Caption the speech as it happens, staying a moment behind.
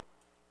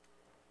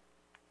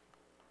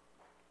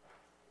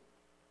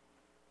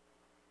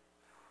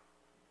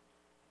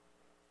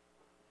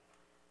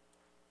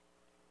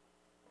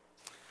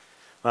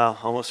Wow,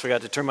 almost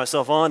forgot to turn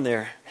myself on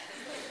there.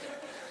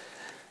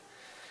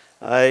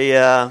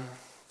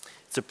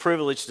 It's a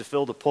privilege to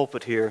fill the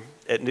pulpit here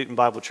at Newton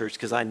Bible Church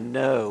because I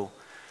know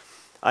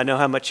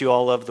how much you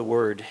all love the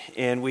Word.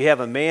 And we have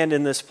a man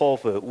in this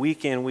pulpit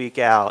week in, week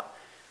out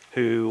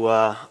who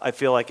I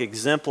feel like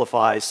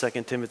exemplifies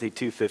 2 Timothy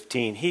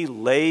 2:15. He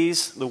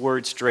lays the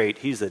Word straight.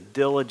 He's a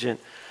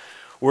diligent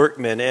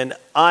workman. And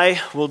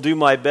I will do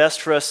my best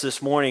for us this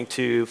morning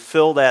to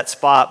fill that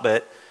spot,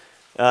 but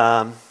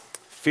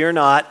fear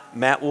not,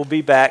 Matt will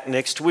be back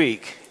next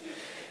week.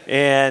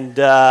 And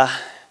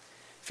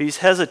if he's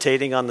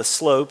hesitating on the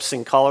slopes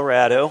in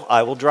Colorado,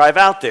 I will drive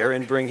out there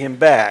and bring him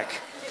back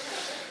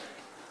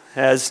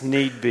as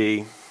need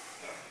be.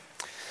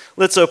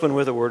 Let's open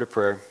with a word of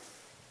prayer.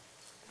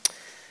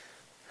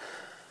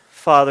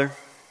 Father,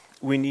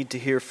 we need to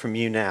hear from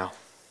you now.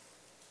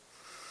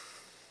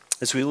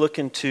 As we look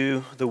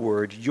into the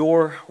Word,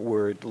 your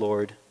Word,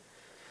 Lord,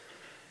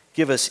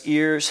 give us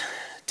ears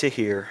to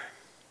hear.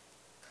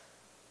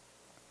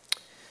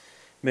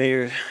 May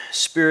your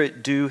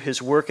Spirit do his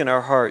work in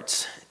our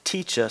hearts.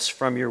 Teach us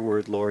from your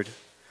word, Lord.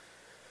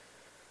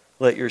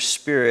 Let your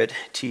Spirit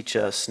teach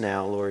us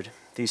now, Lord.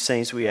 These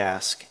things we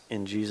ask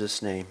in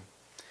Jesus' name.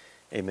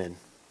 Amen.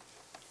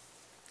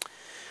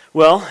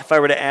 Well, if I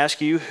were to ask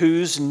you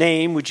whose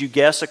name would you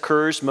guess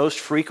occurs most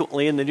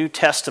frequently in the New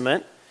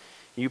Testament,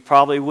 you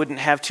probably wouldn't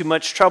have too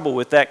much trouble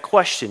with that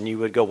question. You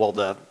would go,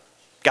 well,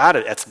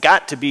 that's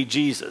got to be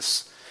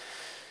Jesus.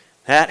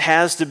 That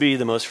has to be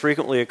the most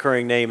frequently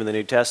occurring name in the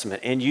New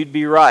Testament. And you'd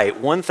be right.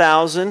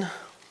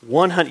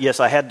 1,100, yes,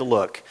 I had to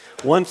look.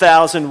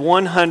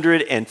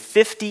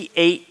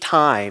 1,158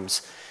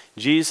 times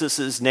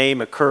Jesus'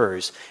 name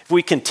occurs. If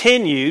we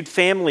continued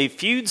Family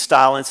Feud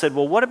style and said,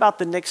 well, what about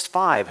the next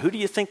 5? Who do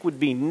you think would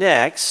be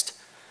next?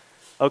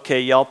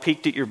 Okay, y'all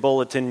peeked at your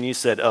bulletin and you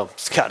said, oh,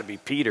 it's got to be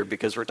Peter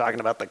because we're talking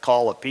about the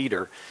call of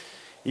Peter.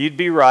 You'd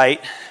be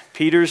right.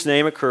 Peter's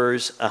name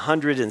occurs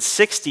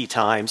 160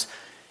 times.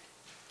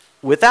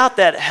 Without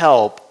that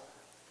help,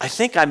 I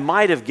think I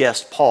might have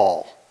guessed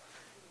Paul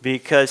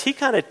because he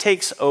kind of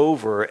takes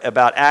over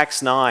about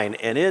Acts 9,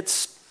 and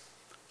it's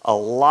a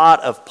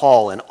lot of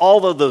Paul and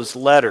all of those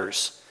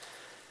letters.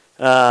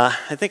 I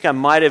think I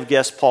might have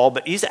guessed Paul,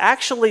 but he's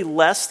actually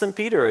less than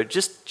Peter,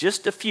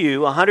 just a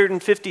few,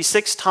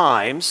 156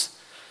 times.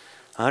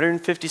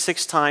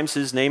 156 times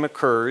his name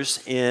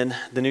occurs in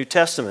the New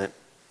Testament.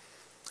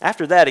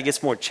 After that, it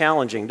gets more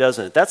challenging,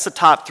 doesn't it? That's the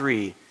top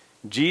 3.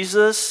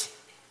 Jesus,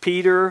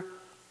 Peter,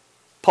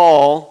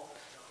 Paul.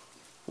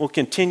 Will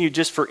continue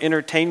just for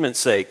entertainment's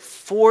sake.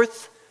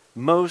 4th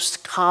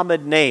most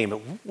common name.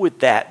 What would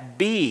that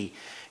be?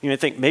 You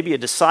think maybe a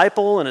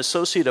disciple, an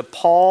associate of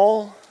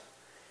Paul?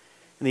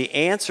 And the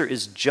answer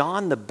is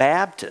John the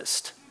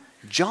Baptist.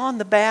 John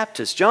the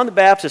Baptist. John the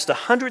Baptist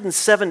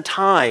 107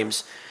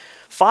 times.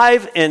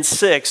 5 and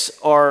 6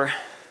 are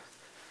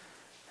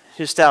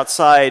just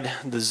outside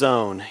the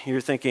zone.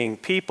 You're thinking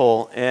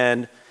people,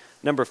 and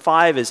number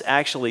 5 is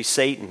actually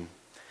Satan.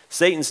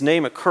 Satan's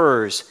name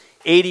occurs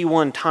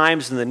 81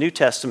 times in the New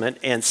Testament,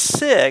 and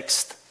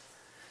sixth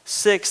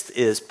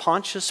is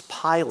Pontius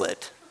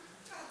Pilate.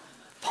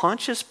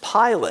 Pontius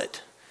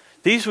Pilate.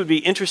 These would be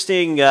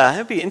interesting.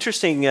 That'd be an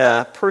interesting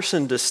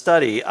person to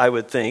study, I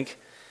would think.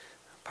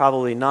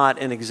 Probably not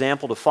an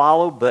example to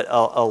follow, but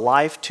a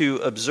life to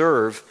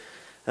observe.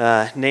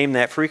 Name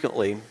that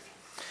frequently.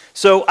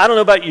 So I don't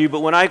know about you, but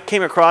when I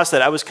came across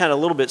that, I was kind of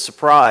a little bit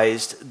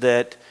surprised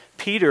that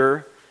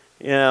Peter,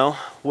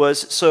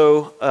 was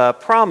so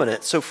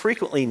prominent, so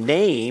frequently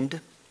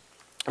named.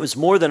 It was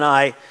more than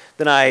I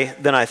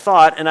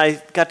thought, and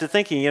I got to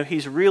thinking,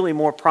 he's really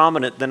more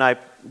prominent than I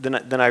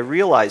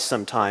realized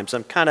sometimes.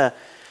 I'm kind of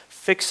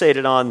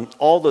fixated on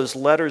all those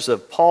letters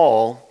of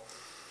Paul,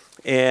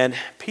 and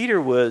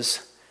Peter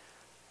was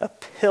a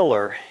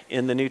pillar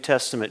in the New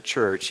Testament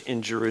church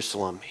in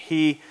Jerusalem.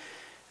 He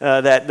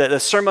that the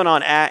sermon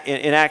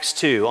in Acts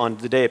 2 on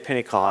the day of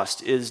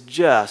Pentecost is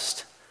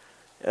just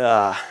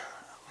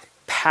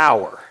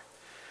power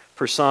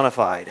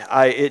personified.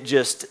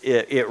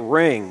 It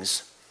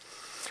rings.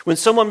 When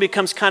someone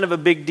becomes kind of a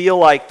big deal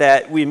like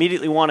that, we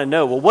immediately want to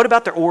know, well, what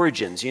about their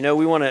origins? We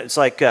want to, it's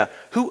like,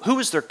 who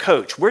was their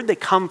coach? Where'd they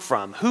come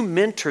from? Who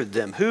mentored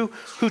them? Who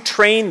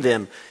trained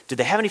them? Did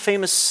they have any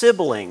famous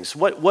siblings?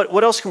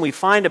 What else can we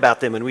find about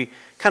them? And we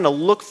kind of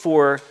look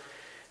for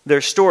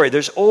their story.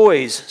 There's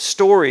always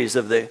stories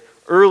of the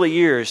early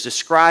years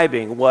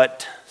describing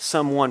what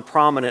someone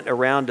prominent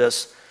around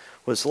us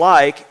was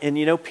like, and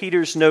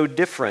Peter's no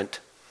different.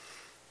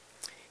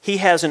 He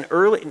has an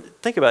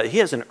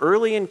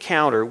early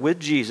encounter with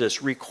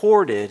Jesus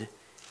recorded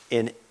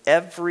in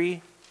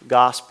every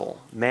gospel.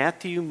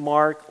 Matthew,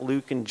 Mark,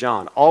 Luke, and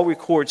John all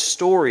record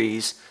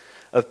stories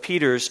of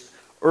Peter's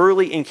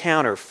early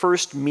encounter,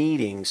 first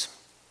meetings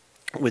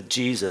with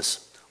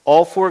Jesus.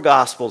 All 4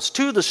 gospels,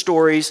 2 of the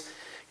stories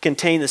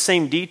contain the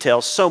same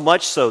details, so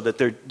much so that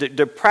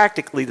they're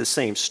practically the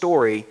same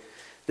story.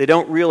 They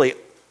don't really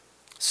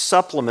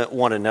supplement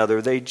one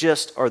another. They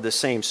just are the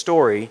same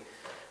story.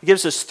 It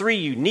gives us 3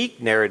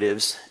 unique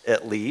narratives,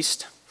 at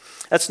least.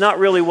 That's not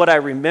really what I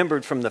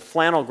remembered from the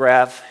flannel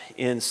graph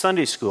in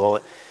Sunday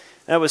school.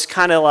 That was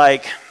kind of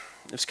like,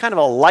 it was kind of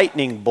a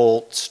lightning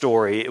bolt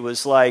story. It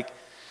was like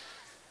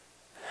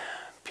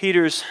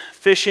Peter's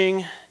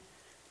fishing.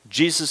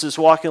 Jesus is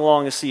walking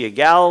along the Sea of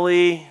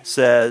Galilee,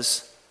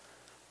 says,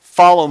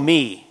 "Follow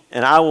me,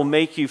 and I will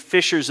make you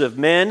fishers of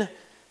men."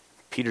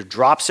 Peter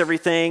drops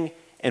everything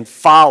and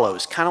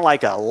follows, kind of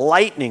like a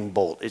lightning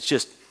bolt. It's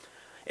just,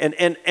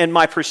 and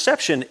my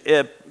perception,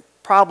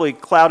 probably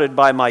clouded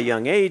by my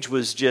young age,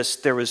 was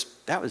just that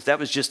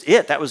was just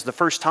it. That was the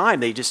first time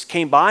they just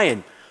came by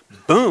and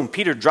boom,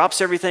 Peter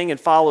drops everything and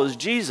follows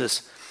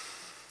Jesus.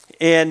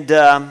 And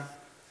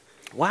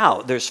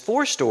wow, there's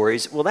 4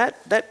 stories. Well,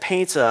 that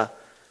paints a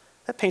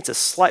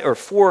slight, or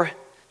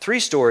 3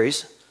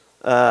 stories,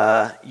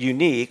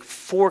 unique,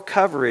 4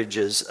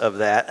 coverages of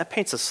that. That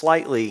paints a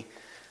slightly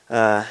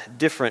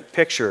different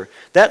picture.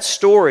 That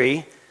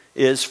story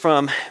is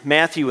from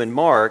Matthew and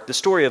Mark. The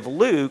story of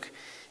Luke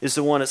is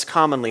the one that's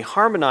commonly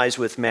harmonized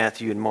with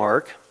Matthew and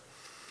Mark.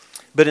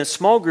 But in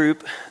small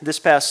group this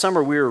past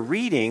summer, we were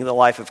reading the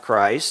life of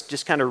Christ,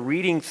 just kind of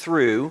reading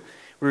through.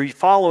 We were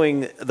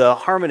following the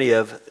harmony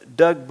of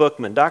Doug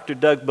Bookman, Dr.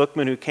 Doug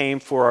Bookman, who came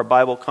for our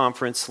Bible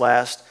conference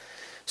last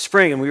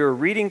spring. And we were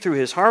reading through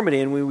his harmony,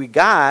 and when we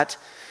got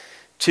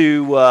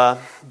to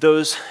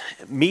those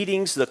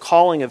meetings, the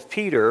calling of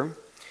Peter,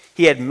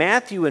 he had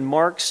Matthew and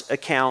Mark's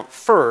account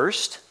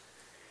first,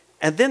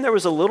 and then there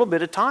was a little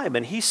bit of time,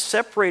 and he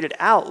separated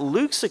out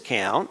Luke's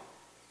account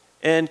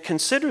and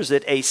considers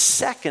it a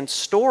second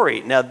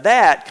story. Now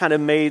that kind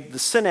of made the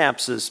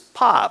synapses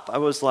pop. I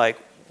was like,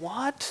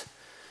 what?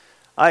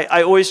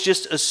 I always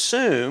just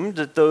assumed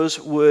that those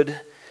would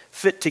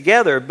fit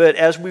together, but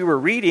as we were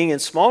reading in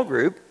small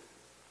group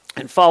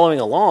and following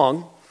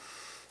along,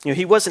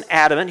 he wasn't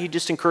adamant. He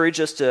just encouraged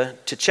us to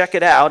check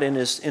it out in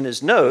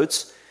his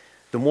notes.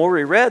 The more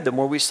we read, the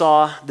more we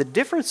saw the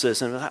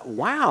differences, and I thought,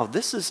 wow,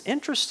 this is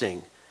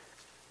interesting.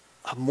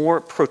 A more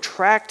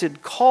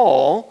protracted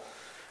call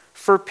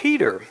for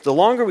Peter. The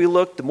longer we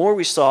looked, the more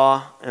we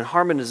saw an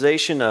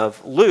harmonization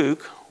of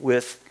Luke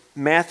with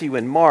Matthew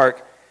and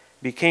Mark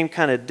became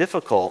kind of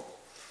difficult.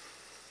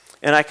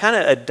 And I kind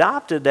of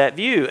adopted that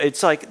view.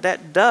 It's like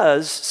that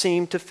does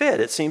seem to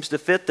fit. It seems to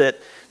fit that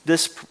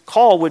this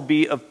call would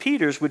be of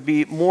Peter's would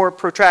be more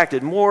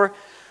protracted, more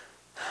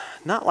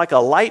not like a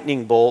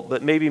lightning bolt,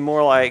 but maybe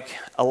more like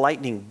a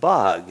lightning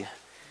bug.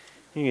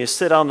 You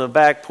sit on the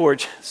back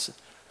porch,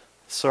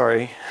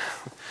 sorry.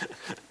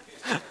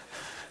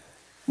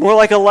 More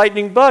like a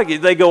lightning bug.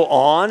 They go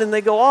on and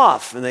they go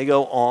off, and they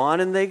go on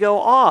and they go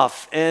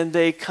off, and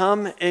they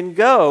come and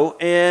go,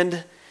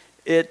 and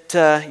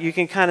you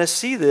can kind of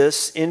see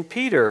this in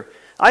Peter.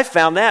 I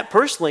found that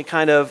personally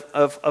kind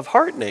of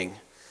heartening.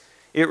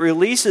 It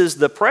releases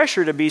the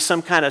pressure to be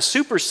some kind of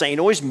super saint,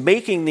 always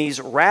making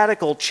these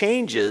radical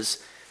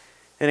changes,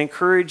 and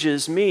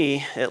encourages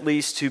me, at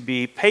least, to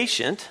be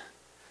patient,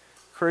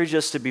 encourages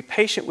us to be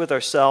patient with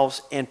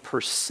ourselves and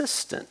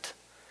persistent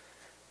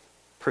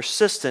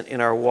in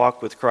our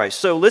walk with Christ.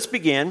 So let's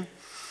begin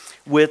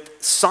with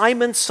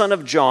Simon, son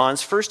of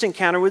John's first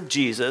encounter with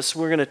Jesus.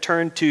 We're going to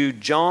turn to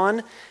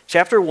John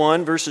chapter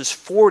 1, verses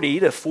 40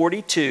 to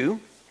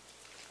 42.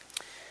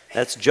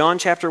 That's John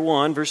chapter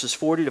 1, verses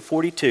 40 to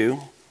 42.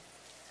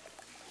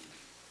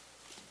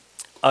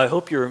 I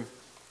hope your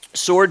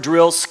sword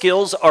drill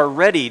skills are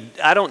ready.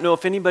 I don't know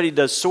if anybody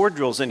does sword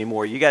drills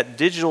anymore. You got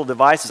digital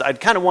devices. I'd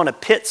kind of want to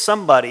pit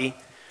somebody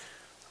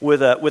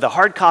with a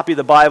hard copy of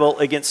the Bible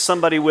against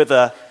somebody with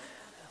an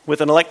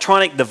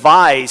electronic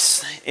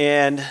device.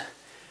 And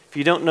if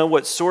you don't know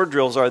what sword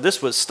drills are, this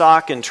was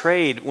stock and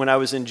trade when I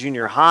was in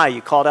junior high.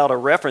 You called out a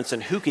reference,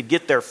 and who could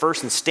get there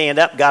first and stand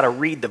up got to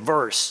read the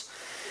verse.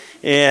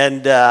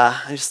 And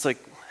I'm just like,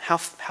 how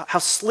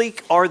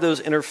sleek are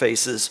those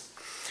interfaces?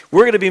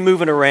 We're going to be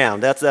moving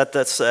around.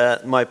 That's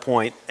my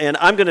point. And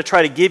I'm going to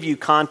try to give you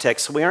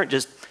context, so we aren't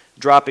just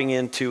dropping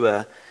into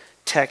a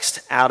text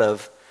out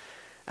of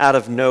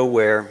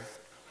nowhere.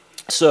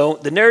 So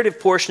the narrative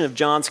portion of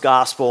John's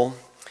gospel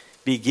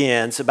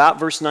begins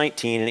about verse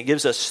 19, and it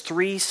gives us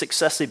 3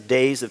 successive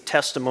days of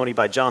testimony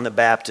by John the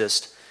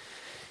Baptist.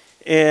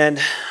 And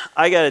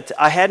I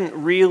hadn't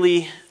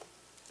really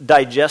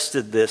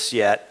digested this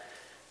yet.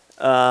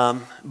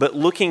 But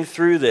looking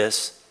through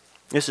this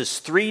is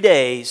 3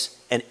 days,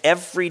 and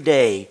every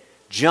day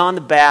John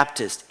the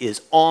Baptist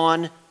is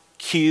on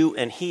cue,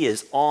 and he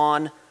is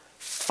on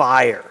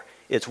fire.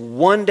 It's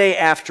one day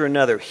after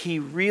another. He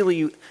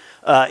really,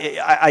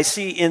 I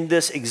see in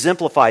this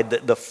exemplified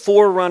the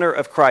forerunner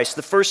of Christ.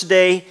 The first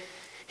day,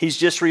 he's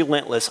just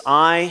relentless.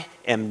 I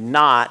am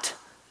not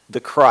the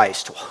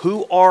Christ.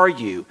 Who are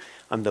you?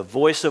 I'm the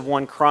voice of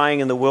one crying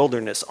in the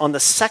wilderness. On the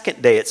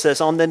second day, it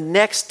says, on the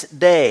next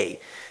day,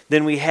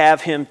 then we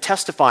have him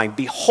testifying,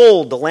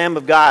 behold, the Lamb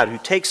of God who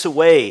takes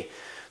away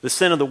the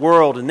sin of the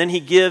world. And then he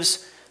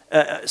gives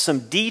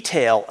some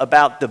detail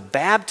about the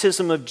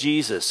baptism of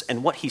Jesus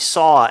and what he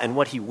saw and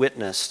what he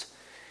witnessed.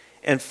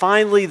 And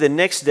finally, the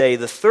next day,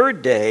 the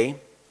third day,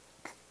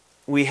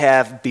 we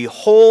have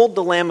behold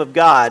the Lamb of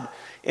God.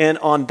 And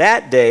on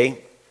that day,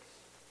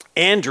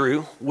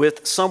 Andrew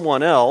with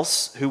someone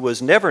else who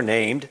was never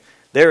named.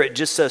 There it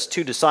just says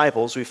 2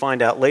 disciples. We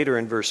find out later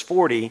in verse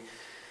 40.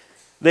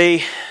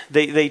 They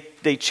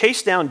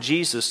chase down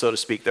Jesus, so to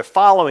speak. They're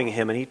following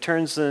him, and he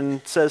turns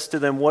and says to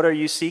them, "What are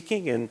you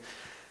seeking?" And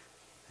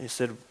they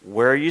said,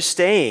 "Where are you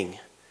staying?"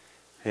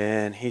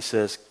 And he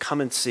says, "Come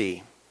and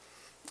see."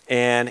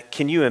 And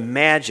can you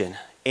imagine,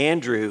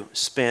 Andrew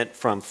spent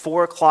from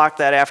 4 o'clock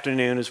that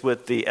afternoon, is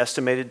what the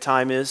estimated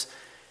time is,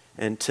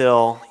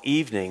 until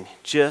evening,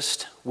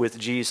 just with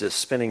Jesus,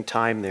 spending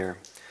time there.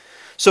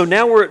 So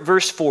now we're at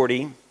verse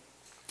 40,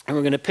 and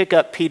we're going to pick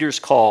up Peter's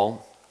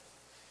call.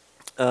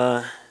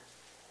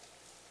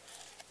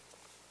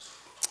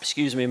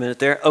 Excuse me a minute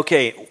there.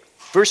 Okay,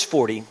 verse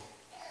 40.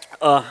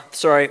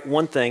 Sorry,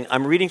 one thing.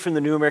 I'm reading from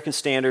the New American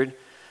Standard.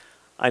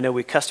 I know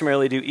we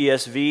customarily do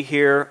ESV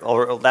here,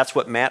 or that's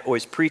what Matt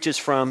always preaches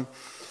from.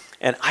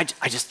 And I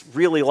just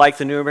really like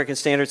the New American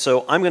Standard,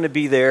 so I'm going to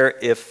be there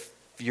if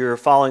you're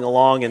following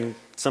along and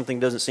something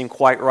doesn't seem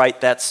quite right.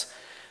 That's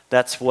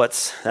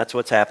what's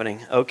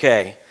happening.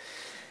 Okay.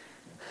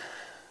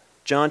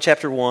 John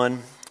chapter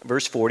 1,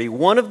 verse 40.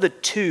 One of the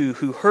 2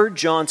 who heard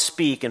John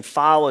speak and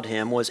followed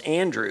him was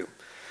Andrew,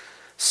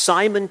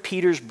 Simon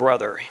Peter's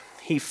brother.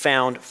 He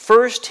found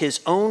first his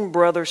own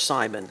brother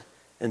Simon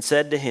and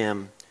said to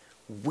him,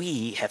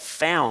 "We have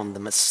found the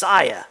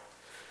Messiah,"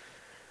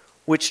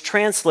 which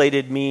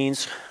translated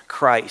means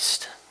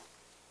Christ.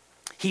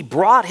 He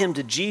brought him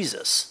to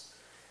Jesus.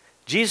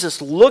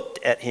 Jesus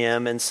looked at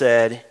him and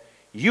said,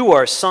 "You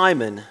are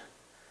Simon,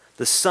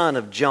 the son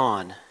of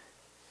John.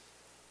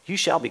 You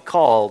shall be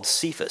called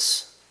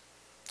Cephas,"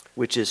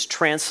 which is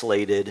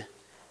translated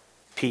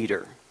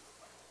Peter,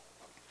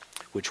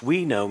 which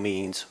we know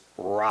means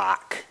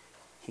rock.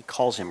 He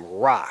calls him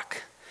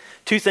rock.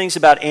 2 things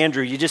about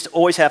Andrew you just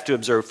always have to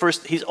observe.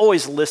 First, he's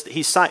always listed.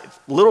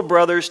 Little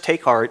brothers,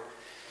 take heart.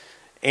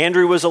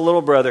 Andrew was a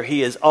little brother.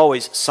 He is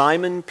always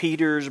Simon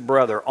Peter's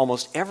brother.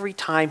 Almost every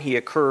time he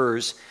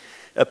appears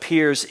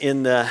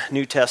in the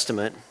New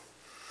Testament.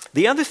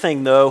 The other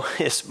thing, though,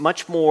 is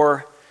much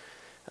more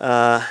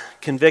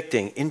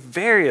convicting.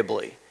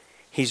 Invariably,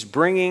 he's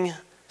bringing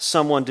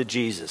someone to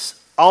Jesus.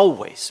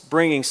 Always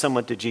bringing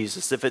someone to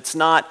Jesus. If it's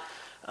not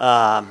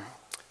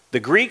the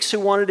Greeks who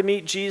wanted to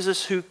meet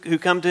Jesus who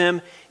come to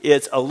him,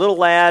 it's a little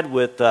lad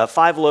with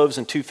 5 loaves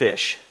and 2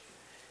 fish.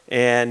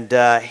 And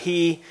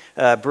he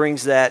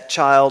brings that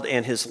child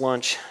and his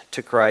lunch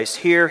to Christ.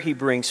 Here he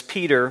brings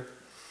Peter.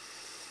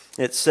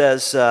 It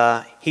says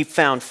he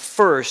found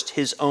first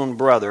his own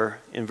brother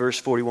in verse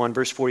 41.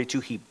 Verse 42,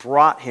 he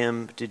brought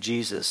him to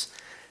Jesus.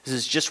 This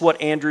is just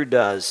what Andrew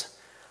does.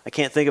 I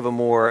can't think of a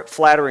more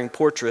flattering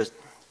portrait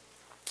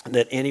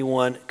that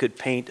anyone could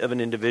paint of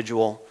an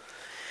individual.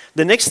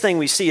 The next thing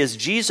we see is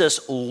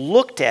Jesus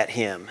looked at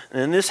him.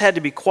 And this had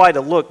to be quite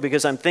a look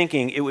because I'm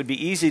thinking it would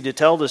be easy to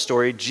tell the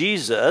story.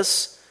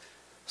 Jesus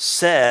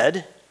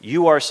said,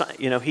 "You are,"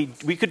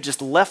 we could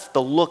just left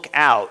the look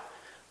out.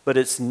 But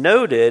it's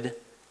noted,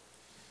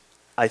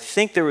 I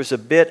think there was a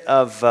bit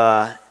of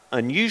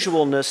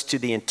unusualness to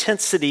the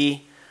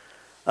intensity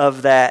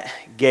of that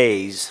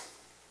gaze.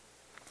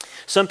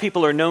 Some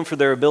people are known for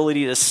their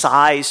ability to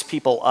size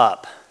people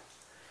up.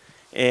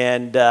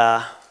 And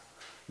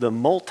the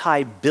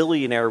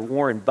multi-billionaire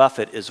Warren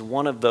Buffett is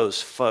one of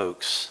those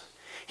folks.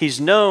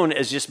 He's known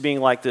as just being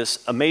like this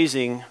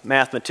amazing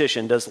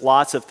mathematician, does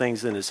lots of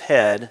things in his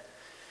head.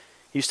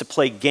 He used to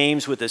play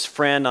games with his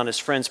friend on his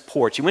friend's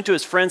porch. He went to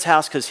his friend's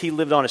house because he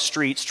lived on a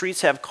street.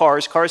 Streets have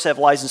cars have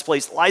license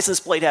plates, license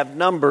plate have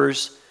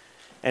numbers,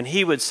 and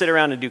he would sit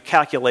around and do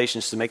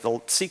calculations to make the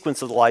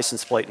sequence of the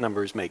license plate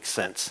numbers make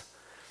sense.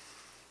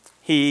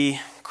 He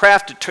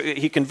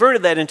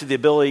converted that into the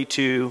ability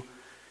to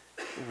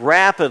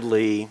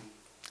rapidly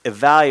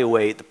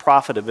evaluate the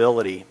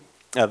profitability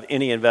of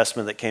any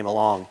investment that came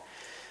along.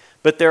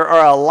 But there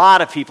are a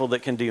lot of people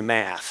that can do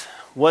math.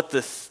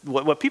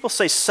 What people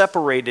say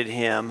separated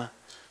him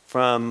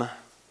from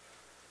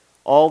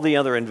all the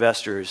other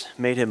investors,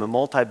 made him a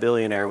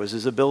multi-billionaire, was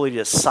his ability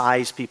to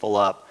size people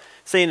up.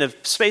 Say in the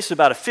space of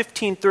about a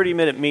 15,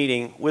 30-minute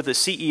meeting with a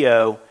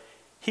CEO,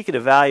 he could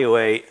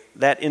evaluate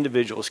that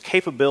individual's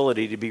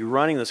capability to be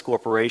running this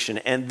corporation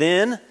and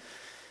then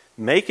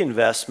make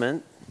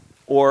investment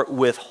or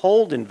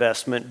withhold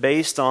investment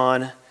based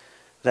on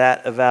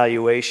that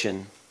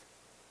evaluation.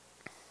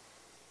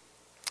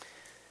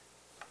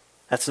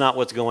 That's not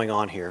what's going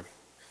on here.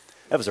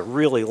 That was a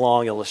really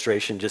long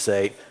illustration to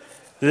say,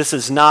 this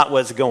is not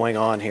what's going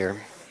on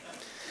here.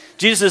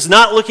 Jesus is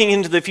not looking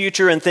into the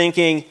future and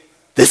thinking,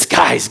 this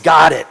guy's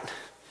got it.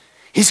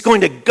 He's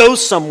going to go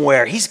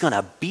somewhere. He's going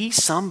to be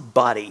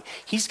somebody.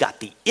 He's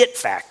got the it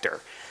factor.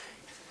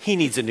 He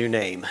needs a new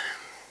name.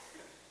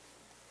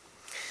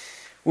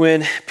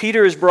 When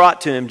Peter is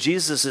brought to him,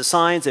 Jesus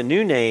assigns a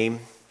new name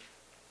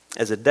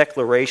as a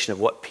declaration of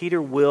what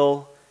Peter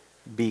will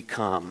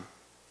become.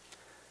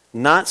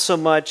 Not so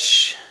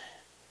much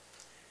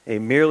a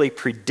merely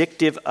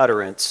predictive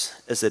utterance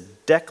as a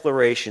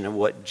declaration of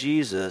what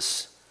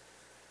Jesus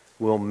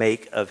will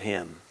make of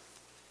him.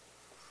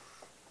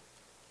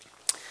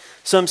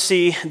 Some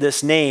see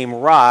this name,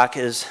 rock,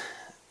 as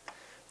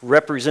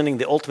representing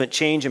the ultimate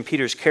change in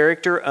Peter's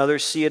character.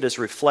 Others see it as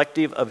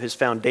reflective of his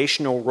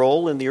foundational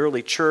role in the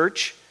early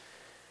church.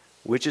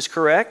 Which is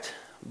correct?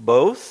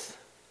 Both?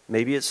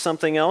 Maybe it's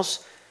something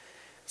else.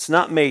 It's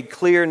not made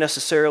clear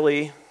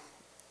necessarily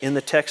in the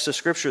text of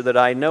Scripture that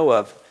I know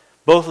of.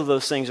 Both of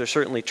those things are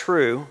certainly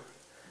true.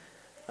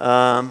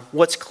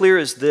 What's clear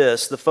is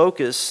this. The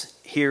focus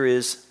here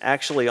is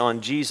actually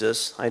on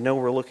Jesus. I know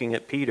we're looking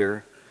at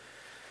Peter,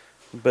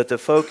 but the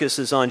focus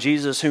is on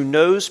Jesus, who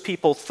knows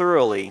people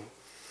thoroughly,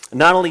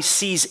 not only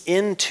sees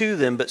into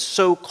them, but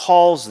so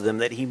calls them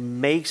that he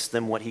makes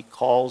them what he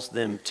calls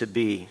them to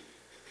be.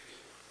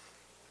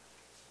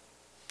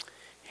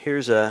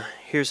 Here's a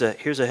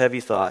heavy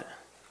thought.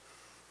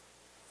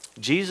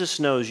 Jesus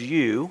knows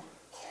you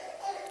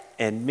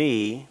and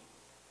me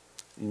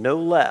no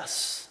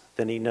less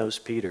than he knows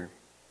Peter.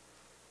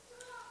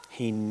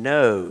 He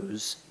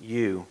knows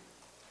you.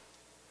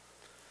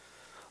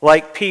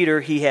 Like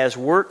Peter, he has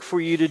work for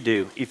you to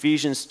do.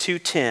 Ephesians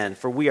 2:10,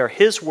 for we are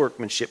his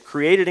workmanship,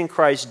 created in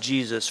Christ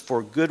Jesus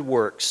for good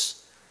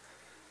works.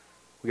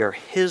 We are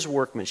his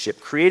workmanship,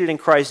 created in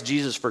Christ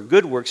Jesus for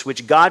good works,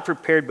 which God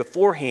prepared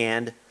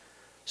beforehand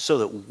so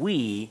that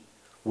we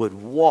would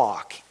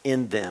walk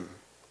in them.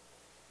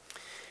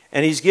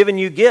 And he's given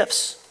you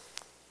gifts.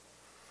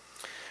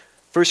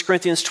 1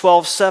 Corinthians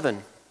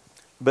 12:7,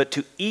 but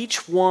to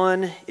each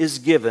one is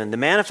given the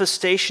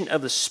manifestation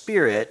of the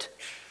Spirit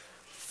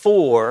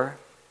for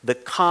the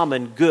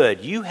common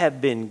good. You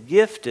have been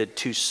gifted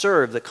to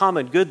serve the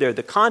common good there.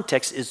 The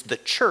context is the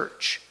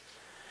church.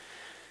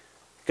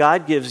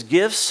 God gives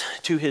gifts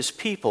to his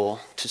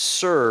people to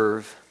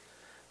serve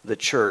the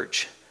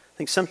church. I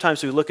think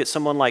sometimes we look at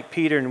someone like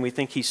Peter and we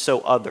think he's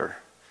so other.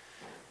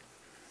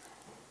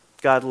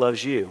 God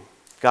loves you.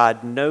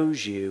 God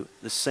knows you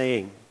the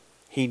same.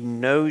 He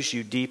knows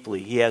you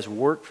deeply. He has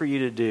work for you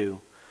to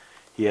do.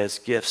 He has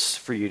gifts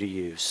for you to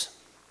use.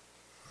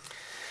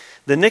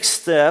 The next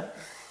step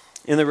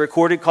in the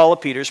recorded call of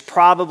Peter is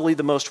probably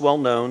the most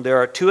well-known. There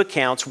are two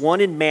accounts,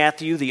 one in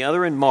Matthew, the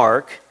other in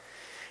Mark,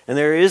 and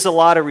there is a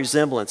lot of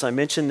resemblance. I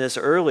mentioned this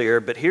earlier,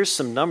 but here's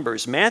some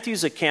numbers.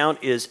 Matthew's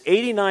account is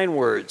 89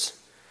 words.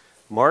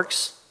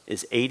 Mark's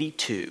is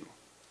 82.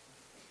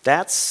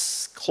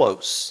 That's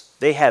close.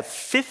 They have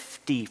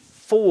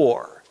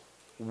 54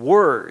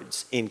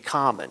 words in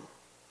common.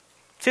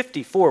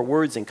 54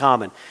 words in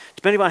common.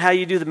 Depending on how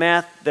you do the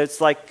math, that's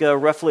like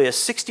roughly a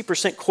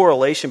 60%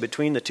 correlation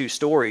between the two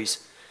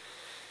stories.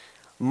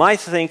 My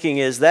thinking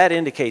is that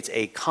indicates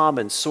a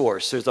common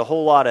source. There's a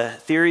whole lot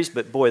of theories,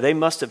 but boy, they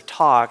must have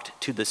talked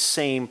to the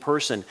same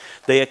person.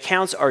 The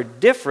accounts are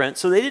different,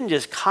 so they didn't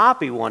just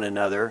copy one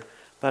another,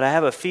 but I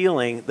have a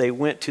feeling they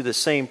went to the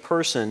same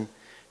person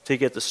to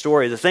get the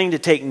story. The thing to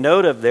take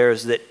note of there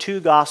is that two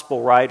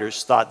gospel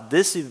writers thought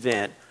this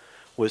event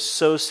was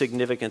so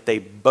significant they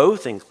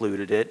both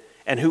included it,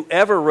 and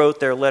whoever wrote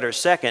their letter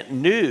second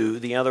knew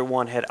the other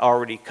one had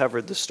already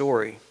covered the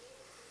story.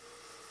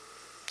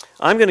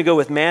 I'm going to go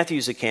with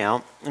Matthew's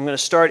account. I'm going to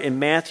start in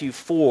Matthew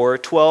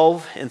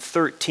 4:12 and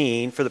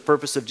 13 for the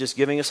purpose of just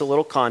giving us a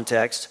little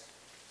context.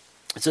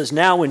 It says,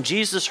 now when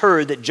Jesus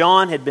heard that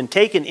John had been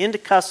taken into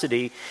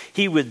custody,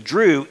 he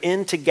withdrew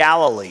into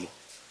Galilee.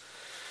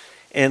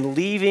 And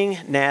leaving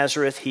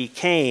Nazareth, he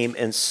came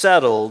and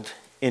settled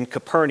in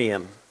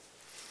Capernaum,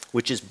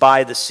 which is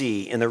by the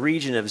sea, in the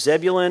region of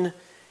Zebulun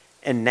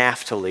and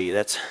Naphtali.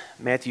 That's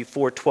Matthew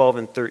 4:12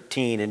 and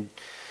 13. And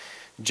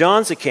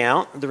John's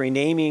account, the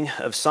renaming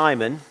of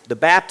Simon, the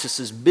Baptist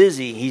is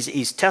busy.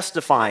 He's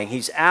testifying.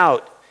 He's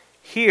out.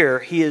 Here,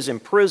 he is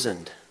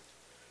imprisoned.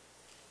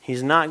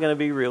 He's not going to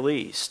be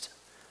released.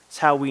 That's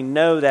how we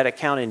know that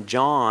account in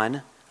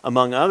John,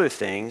 among other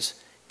things,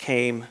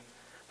 came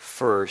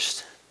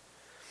first.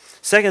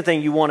 Second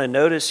thing you want to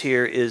notice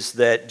here is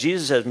that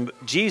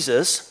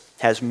Jesus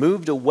has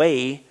moved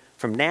away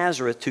from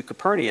Nazareth to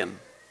Capernaum.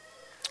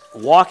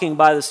 Walking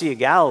by the Sea of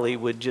Galilee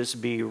would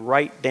just be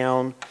right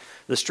down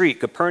the street.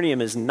 Capernaum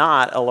is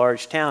not a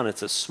large town.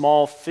 It's a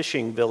small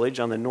fishing village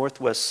on the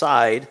northwest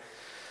side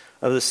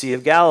of the Sea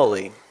of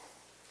Galilee.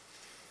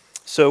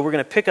 So we're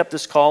going to pick up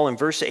this call in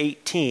verse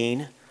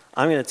 18.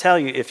 I'm going to tell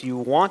you, if you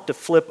want to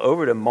flip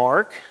over to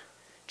Mark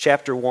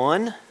chapter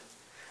 1,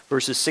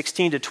 verses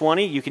 16 to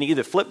 20, you can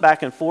either flip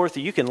back and forth or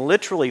you can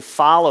literally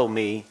follow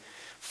me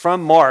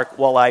from Mark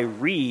while I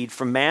read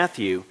from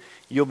Matthew.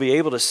 You'll be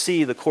able to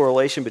see the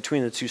correlation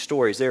between the two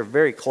stories. They're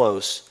very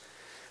close.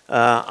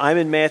 I'm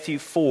in Matthew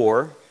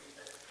 4,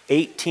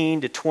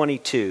 18 to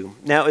 22.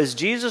 Now, as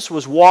Jesus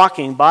was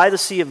walking by the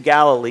Sea of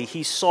Galilee,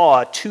 he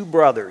saw two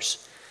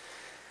brothers,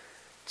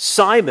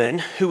 Simon,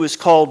 who was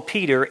called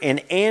Peter, and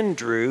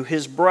Andrew,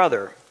 his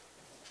brother,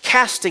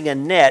 casting a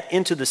net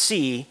into the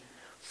sea,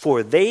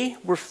 for they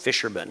were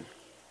fishermen.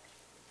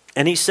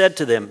 And he said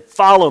to them,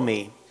 follow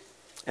me,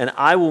 and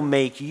I will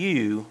make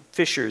you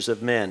fishers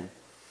of men.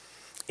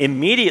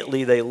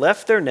 Immediately they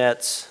left their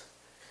nets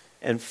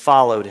and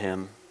followed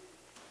him.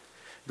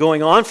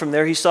 Going on from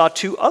there, he saw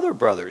two other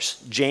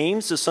brothers,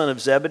 James, the son of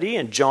Zebedee,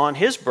 and John,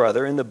 his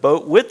brother, in the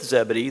boat with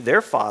Zebedee,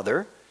 their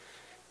father,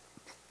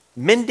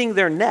 mending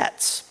their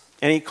nets.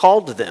 And he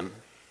called to them.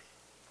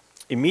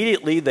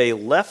 Immediately they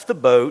left the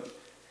boat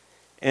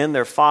and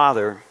their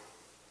father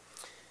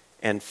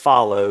and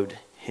followed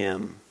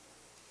him.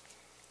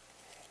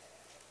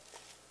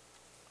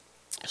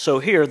 So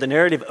here the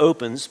narrative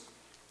opens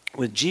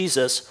with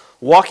Jesus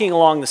walking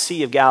along the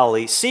Sea of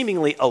Galilee,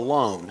 seemingly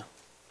alone.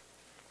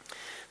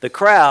 The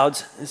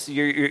crowds,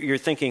 you're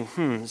thinking,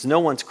 no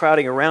one's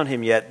crowding around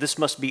him yet. This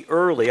must be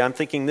early. I'm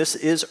thinking this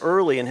is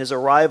early in his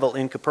arrival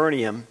in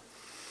Capernaum.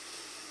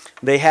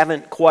 They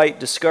haven't quite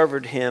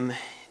discovered him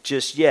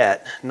just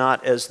yet,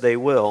 not as they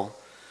will.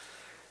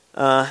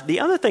 The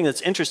other thing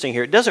that's interesting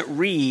here, it doesn't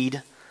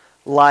read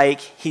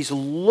like he's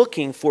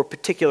looking for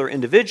particular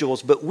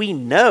individuals, but we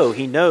know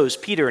he knows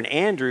Peter and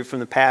Andrew from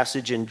the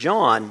passage in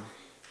John.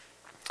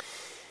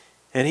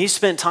 And he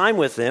spent time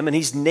with them, and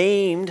he's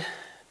named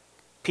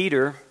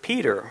Peter.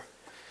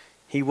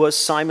 He was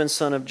Simon,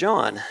 son of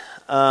John.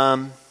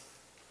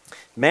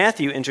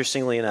 Matthew,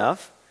 interestingly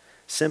enough,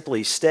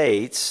 simply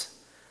states,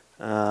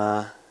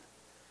 two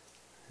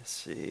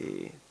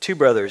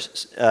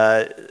brothers,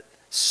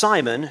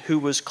 Simon, who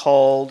was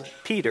called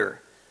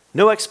Peter.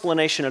 No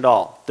explanation at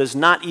all. Does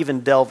not even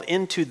delve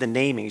into the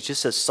naming. It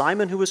just says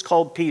Simon, who was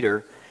called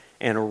Peter,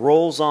 and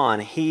rolls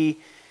on.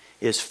 He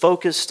is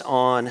focused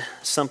on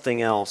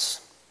something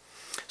else.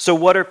 So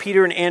what are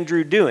Peter and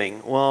Andrew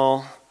doing?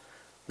 Well,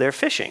 they're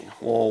fishing.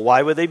 Well,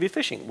 why would they be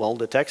fishing? Well,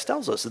 the text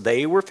tells us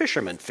they were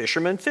fishermen.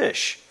 Fishermen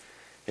fish.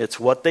 It's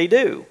what they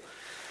do.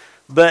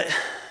 But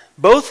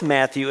both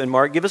Matthew and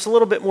Mark give us a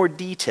little bit more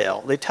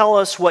detail. They tell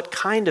us what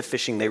kind of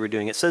fishing they were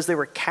doing. It says they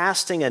were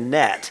casting a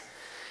net.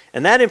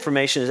 And that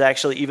information is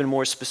actually even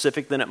more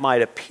specific than it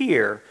might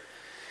appear.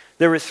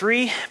 There were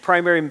three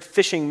primary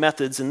fishing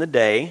methods in the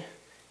day,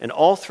 and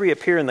all three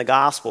appear in the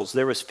Gospels.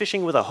 There was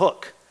fishing with a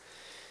hook.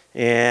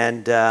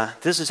 And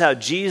this is how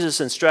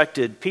Jesus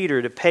instructed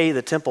Peter to pay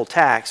the temple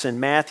tax. In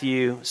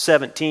Matthew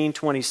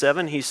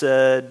 17:27, he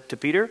said to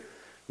Peter,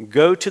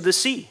 "Go to the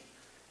sea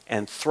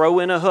and throw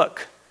in a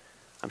hook."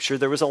 I'm sure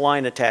there was a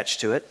line attached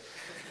to it.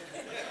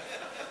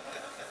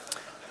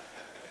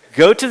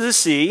 Go to the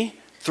sea,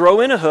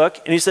 throw in a hook,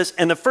 and he says,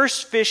 and the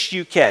first fish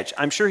you catch.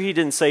 I'm sure he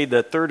didn't say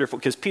the third or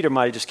fourth, because Peter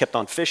might have just kept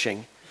on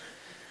fishing.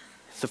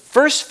 The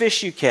first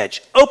fish you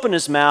catch, open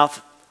his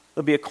mouth,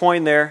 there'll be a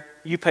coin there,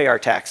 you pay our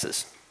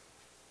taxes.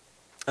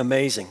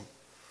 Amazing.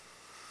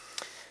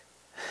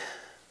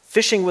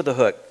 Fishing with a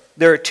hook.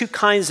 There are two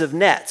kinds of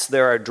nets.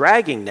 There are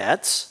dragging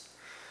nets,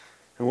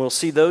 and we'll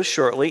see those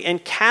shortly,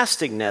 and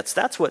casting nets.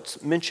 That's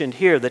what's mentioned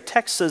here. The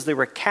text says they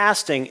were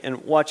casting,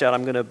 and watch out,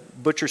 I'm going to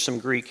butcher some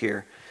Greek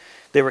here.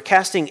 They were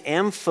casting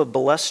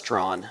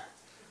amphiblestron.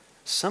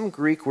 Some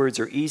Greek words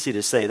are easy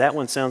to say. That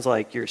one sounds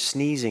like you're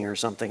sneezing or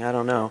something. I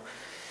don't know.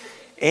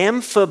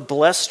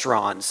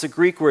 Amphiblestron. It's the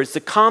Greek word. It's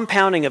the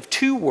compounding of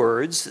two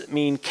words that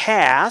mean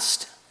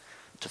cast,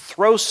 to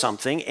throw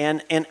something,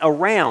 and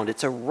around.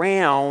 It's a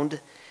round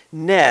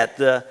net.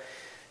 The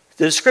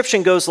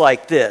description goes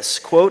like this,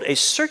 quote, a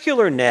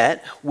circular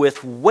net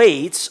with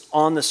weights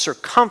on the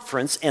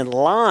circumference and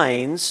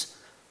lines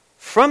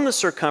from the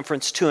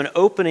circumference to an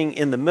opening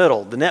in the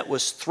middle. The net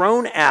was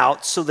thrown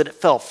out so that it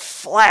fell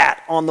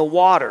flat on the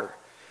water,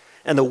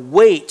 and the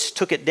weights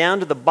took it down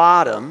to the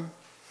bottom.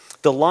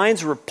 The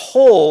lines were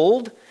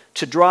pulled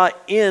to draw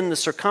in the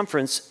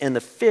circumference, and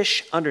the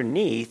fish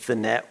underneath the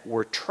net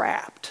were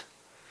trapped.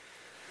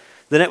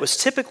 The net was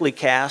typically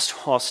cast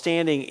while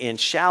standing in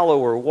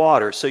shallower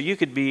water, so you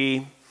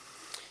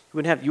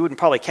wouldn't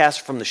probably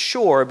cast from the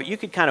shore, but you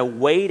could kind of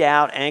wade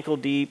out ankle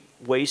deep,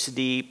 waist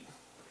deep,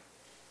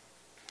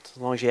 as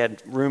long as you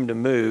had room to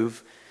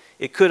move.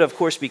 It could, of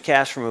course, be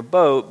cast from a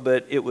boat,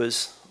 but it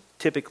was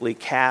typically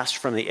cast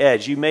from the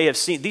edge. You may have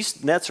seen,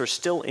 these nets are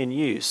still in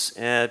use,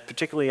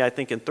 particularly, I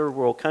think, in third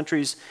world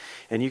countries,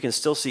 and you can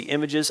still see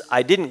images.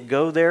 I didn't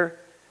go there,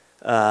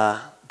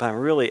 but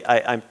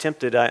I'm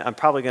tempted. I'm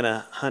probably going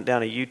to hunt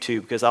down a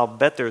YouTube, because I'll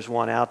bet there's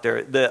one out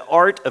there. The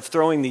art of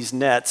throwing these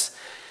nets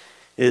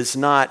is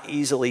not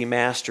easily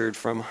mastered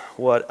from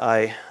what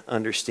I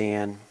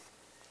understand.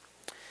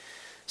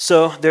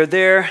 So they're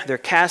there, they're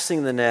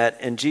casting the net,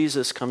 and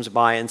Jesus comes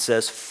by and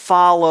says,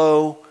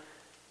 "Follow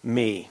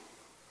me."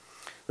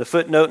 The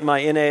footnote in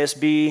my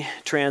NASB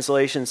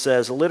translation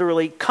says,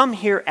 literally, "Come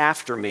here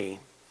after me."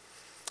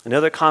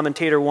 Another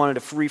commentator wanted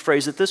to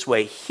rephrase it this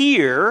way,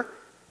 "Here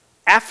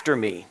after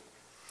me."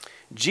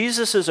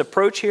 Jesus'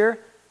 approach here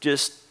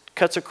just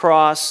cuts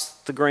across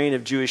the grain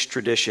of Jewish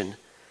tradition.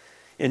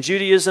 In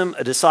Judaism,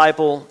 a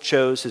disciple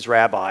chose his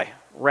rabbi.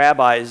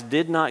 Rabbis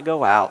did not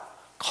go out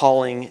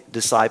calling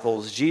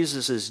disciples.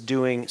 Jesus is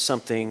doing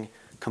something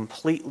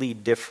completely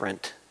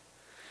different.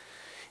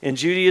 In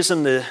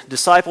Judaism, the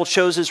disciple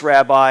chose his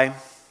rabbi,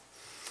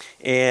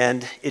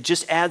 and it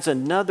just adds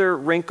another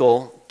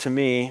wrinkle to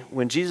me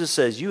when Jesus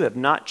says, "You have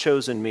not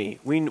chosen me."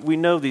 We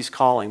know these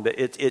calling, but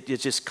it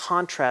just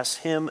contrasts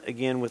him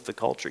again with the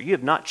culture. "You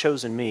have not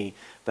chosen me,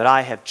 but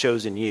I have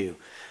chosen you."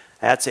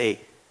 That's a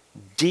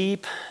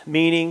deep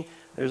meaning.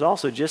 There's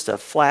also just a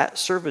flat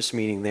surface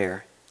meaning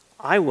there.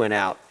 I went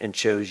out and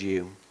chose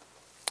you.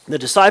 The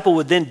disciple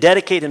would then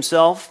dedicate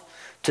himself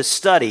to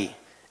study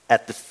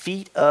at the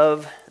feet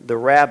of the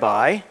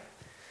rabbi,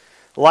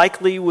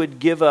 likely would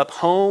give up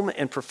home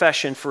and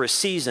profession for a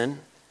season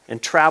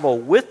and travel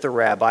with the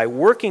rabbi,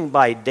 working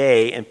by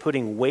day and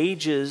putting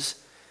wages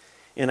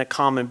in a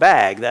common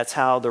bag. That's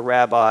how the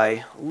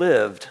rabbi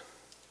lived.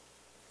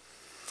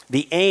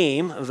 The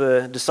aim of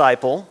the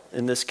disciple,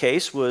 in this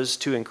case, was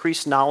to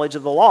increase knowledge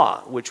of the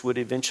law, which would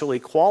eventually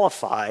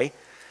qualify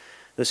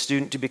the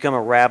student to become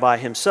a rabbi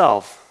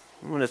himself.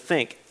 I want to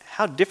think,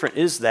 how different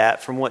is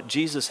that from what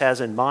Jesus has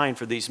in mind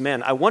for these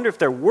men? I wonder if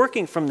they're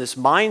working from this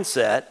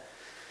mindset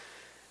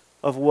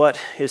of what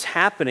is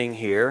happening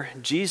here.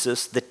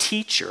 Jesus, the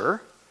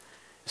teacher,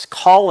 is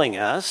calling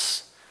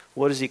us.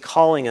 What is he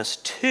calling us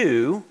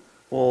to?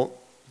 Well,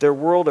 their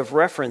world of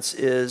reference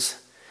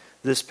is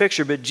this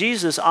picture, but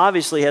Jesus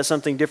obviously has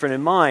something different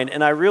in mind,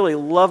 and I really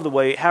love the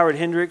way Howard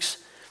Hendricks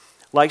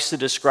likes to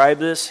describe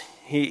this.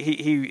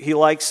 He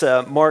likes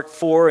Mark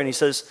 4, and he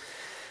says,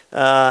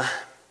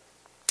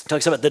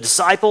 talks about the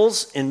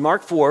disciples in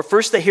Mark 4.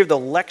 First they hear the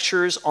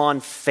lectures on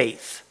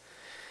faith,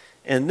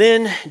 and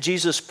then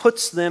Jesus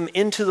puts them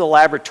into the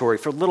laboratory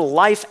for a little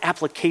life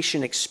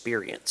application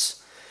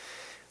experience.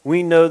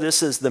 We know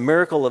this as the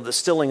miracle of the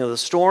stilling of the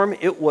storm.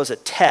 It was a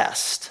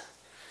test.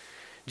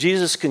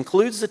 Jesus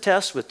concludes the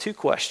test with two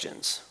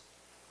questions.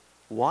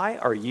 Why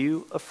are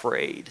you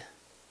afraid?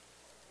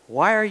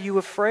 Why are you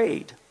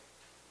afraid?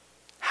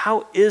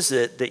 How is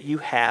it that you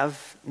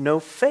have no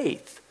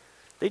faith?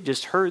 They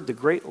just heard the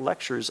great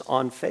lectures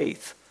on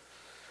faith.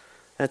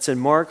 That's in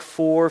Mark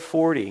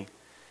 4:40.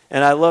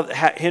 And I love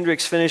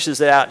Hendricks finishes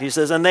it out. He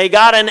says, and they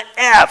got an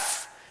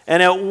F,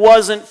 and it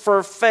wasn't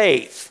for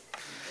faith.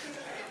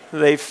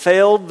 They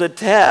failed the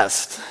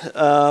test.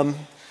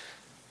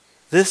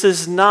 This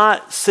is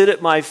not sit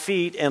at my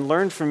feet and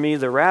learn from me,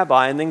 the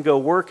rabbi, and then go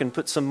work and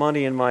put some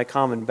money in my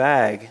common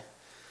bag.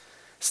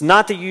 It's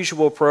not the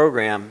usual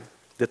program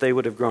that they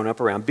would have grown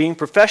up around. Being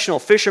professional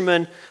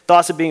fishermen,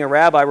 thoughts of being a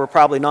rabbi were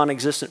probably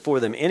non-existent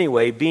for them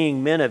anyway.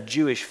 Being men of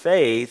Jewish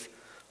faith,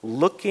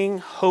 looking,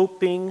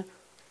 hoping,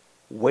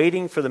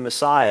 waiting for the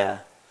Messiah,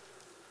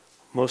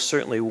 most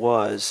certainly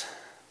was.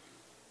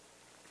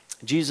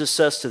 Jesus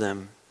says to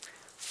them,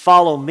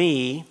 follow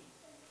me,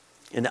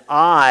 and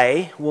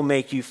I will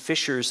make you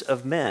fishers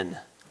of men.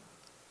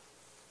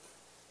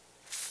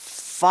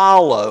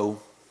 Follow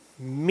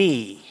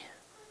me,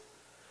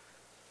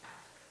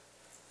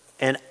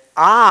 and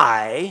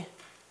I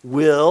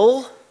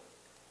will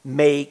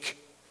make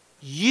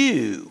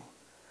you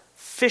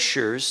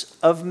fishers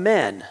of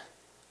men.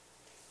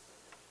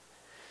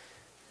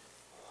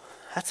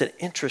 That's an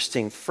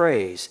interesting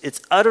phrase.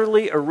 It's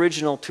utterly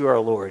original to our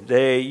Lord.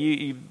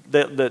 The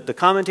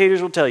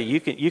commentators will tell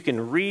you, you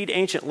can read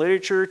ancient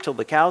literature till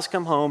the cows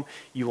come home.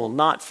 You will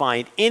not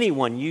find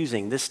anyone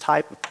using this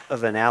type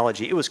of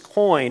analogy. It was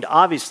coined,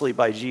 obviously,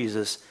 by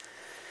Jesus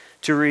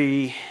to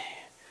reach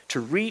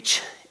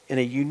in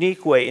a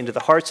unique way into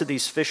the hearts of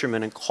these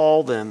fishermen and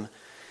call them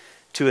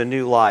to a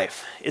new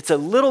life. It's a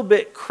little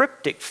bit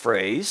cryptic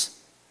phrase.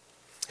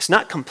 It's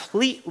not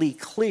completely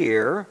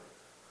clear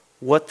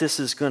what this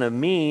is going to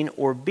mean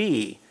or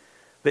be,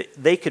 but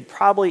they could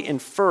probably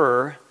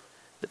infer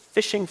that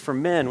fishing for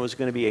men was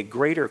going to be a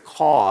greater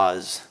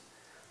cause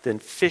than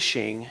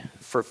fishing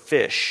for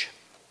fish.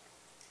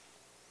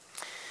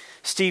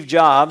 Steve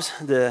Jobs,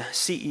 the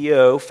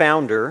CEO,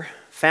 founder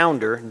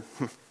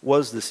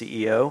was the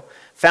CEO,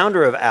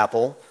 founder of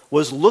Apple,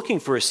 was looking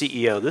for a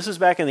CEO. This is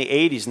back in the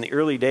 80s, in the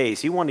early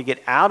days. He wanted to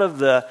get out of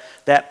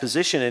that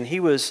position, and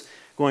he was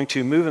going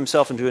to move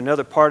himself into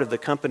another part of the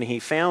company he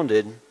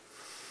founded.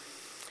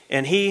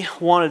 And he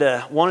wanted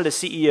a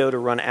CEO to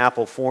run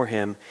Apple for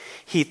him.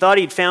 He thought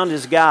he'd found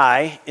his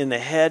guy in the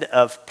head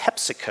of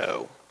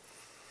PepsiCo.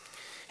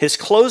 His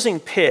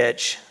closing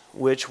pitch,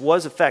 which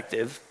was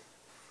effective,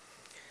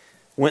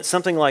 went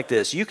something like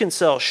this. You can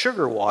sell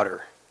sugar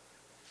water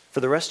for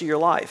the rest of your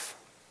life,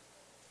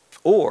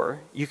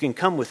 or you can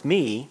come with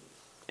me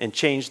and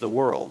change the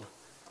world.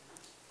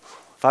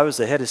 If I was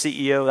the head of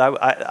CEO,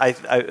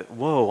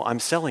 I'm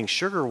selling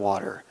sugar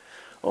water.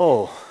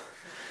 Oh,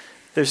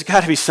 there's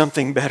got to be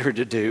something better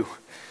to do.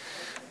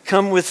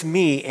 Come with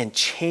me and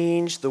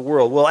change the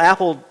world. Well,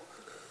 Apple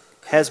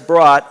has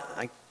brought,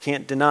 I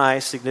can't deny,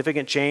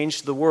 significant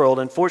change to the world.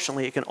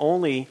 Unfortunately, it can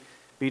only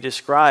be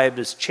described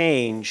as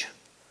change,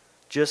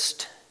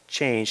 just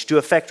change. To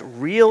effect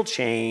real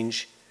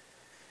change,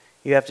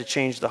 you have to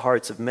change the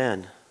hearts of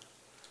men,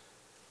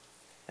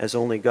 as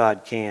only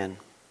God can.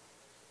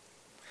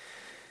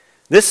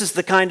 This is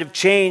the kind of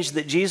change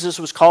that Jesus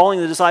was calling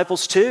the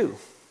disciples to.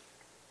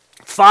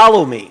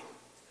 Follow me.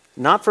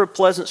 Not for a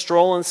pleasant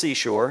stroll on the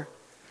seashore,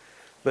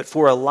 but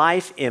for a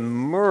life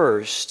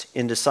immersed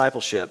in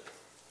discipleship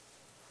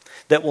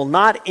that will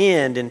not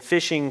end in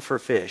fishing for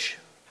fish,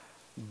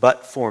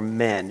 but for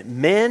men.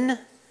 Men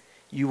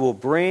you will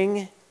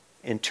bring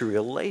into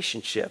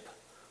relationship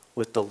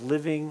with the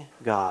living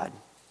God.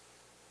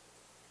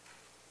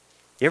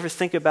 You ever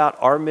think about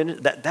our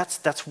ministry?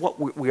 That's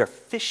what we are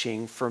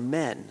fishing for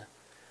men.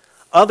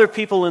 Other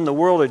people in the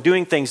world are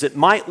doing things that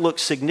might look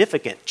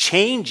significant,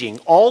 changing,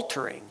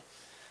 altering.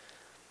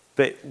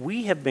 But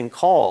we have been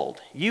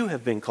called, you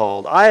have been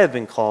called, I have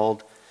been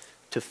called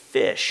to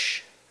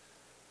fish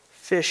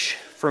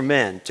for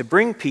men, to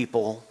bring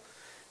people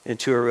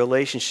into a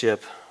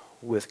relationship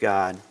with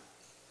God.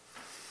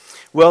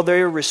 Well,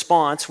 their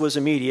response was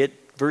immediate.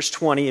 Verse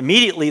 20,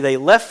 immediately they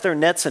left their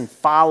nets and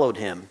followed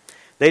him.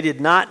 They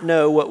did not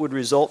know what would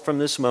result from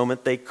this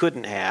moment. They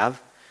couldn't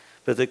have.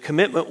 But the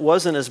commitment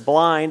wasn't as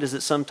blind as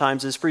it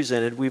sometimes is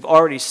presented. We've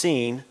already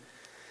seen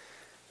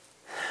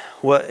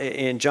what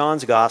in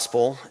John's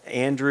gospel,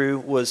 Andrew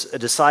was a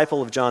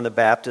disciple of John the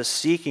Baptist,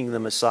 seeking the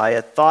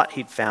Messiah, thought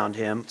he'd found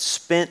him,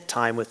 spent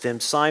time with him.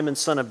 Simon,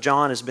 son of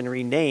John, has been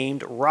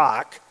renamed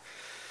Rock.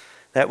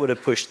 That would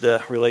have pushed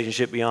the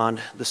relationship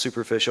beyond the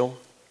superficial.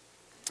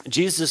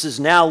 Jesus is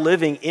now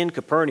living in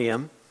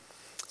Capernaum.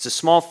 It's a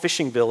small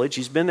fishing village.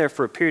 He's been there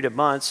for a period of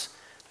months.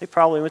 They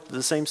probably went to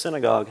the same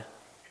synagogue.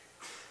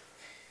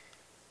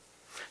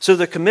 So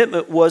the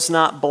commitment was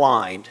not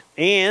blind,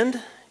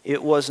 and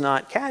it was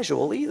not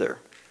casual either.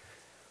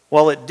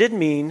 While it did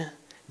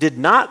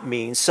not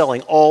mean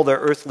selling all their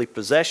earthly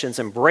possessions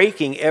and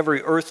breaking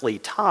every earthly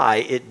tie,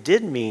 it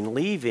did mean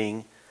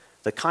leaving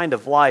the kind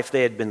of life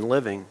they had been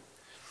living.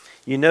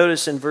 You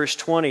notice in verse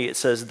 20 it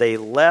says they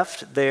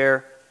left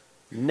their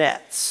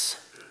nets.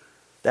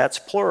 That's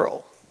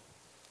plural.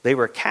 They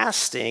were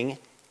casting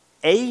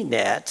a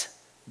net.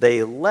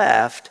 They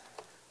left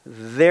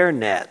their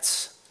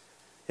nets.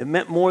 It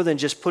meant more than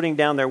just putting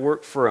down their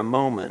work for a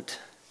moment.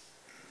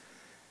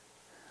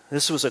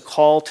 This was a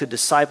call to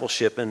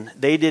discipleship, and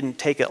they didn't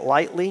take it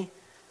lightly.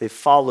 They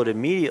followed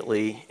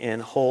immediately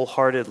and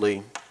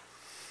wholeheartedly.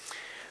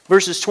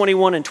 Verses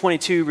 21 and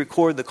 22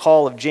 record the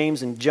call of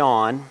James and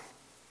John.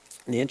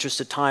 In the interest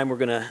of time, we're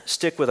going to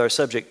stick with our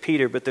subject,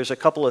 Peter, but there's a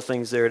couple of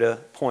things there to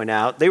point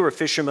out. They were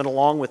fishermen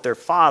along with their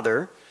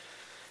father,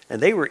 and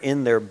they were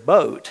in their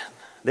boat.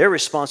 Their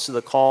response to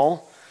the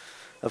call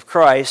of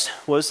Christ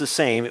was the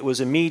same. It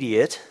was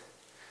immediate,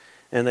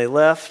 and they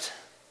left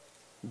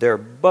their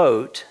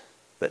boat,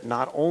 but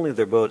not only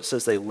their boat, it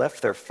says they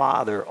left their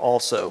father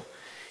also.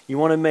 You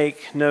want to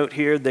make note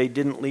here, they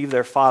didn't leave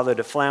their father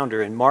to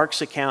flounder. In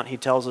Mark's account, he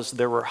tells us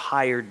there were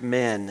hired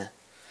men.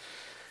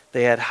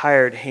 They had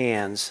hired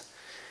hands.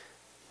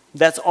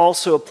 That's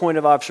also a point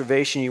of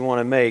observation you want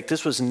to make.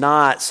 This was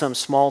not some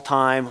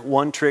small-time,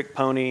 one-trick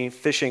pony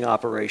fishing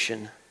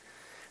operation.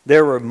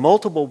 There were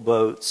multiple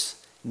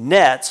boats,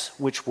 nets,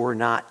 which were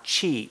not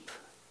cheap.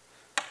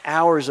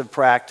 Hours of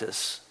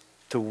practice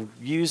to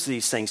use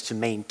these things, to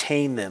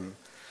maintain them.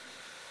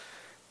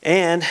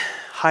 And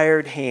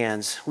hired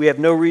hands. We have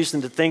no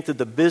reason to think that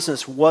the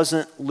business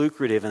wasn't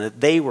lucrative and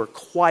that they were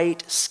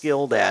quite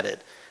skilled at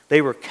it.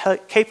 They were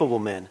capable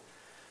men.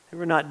 They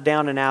were not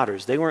down and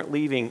outers. They weren't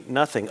leaving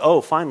nothing. Oh,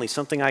 finally,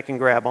 something I can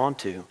grab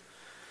onto.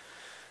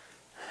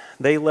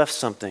 They left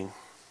something.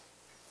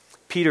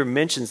 Peter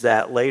mentions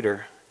that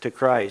later to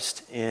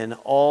Christ in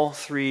all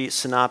three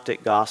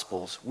synoptic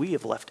gospels. We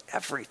have left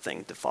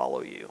everything to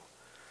follow you.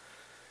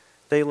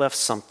 They left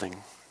something.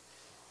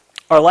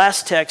 Our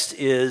last text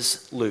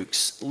is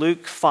Luke's.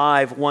 Luke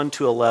 5,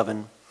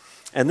 1-11.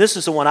 And this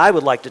is the one I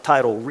would like to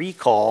title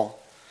Recall,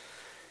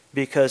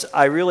 because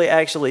I really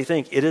actually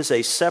think it is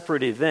a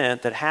separate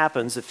event that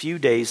happens a few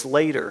days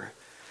later.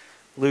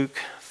 Luke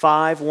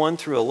 5,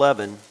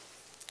 1-11.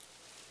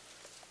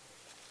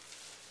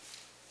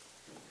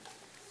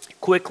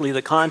 Quickly,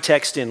 the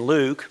context in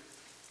Luke,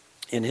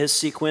 in his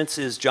sequence,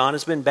 is John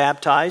has been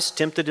baptized,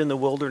 tempted in the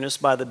wilderness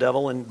by the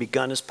devil, and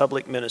begun his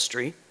public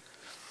ministry.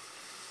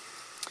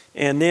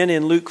 And then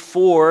in Luke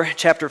 4,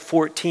 chapter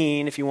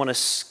 14, if you want to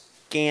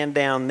scan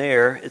down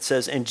there, it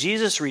says, and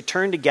Jesus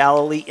returned to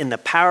Galilee in the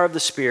power of the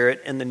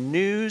Spirit, and the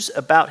news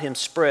about him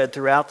spread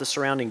throughout the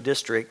surrounding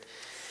district.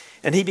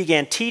 And he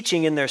began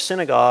teaching in their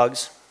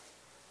synagogues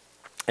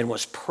and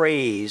was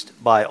praised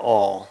by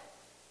all.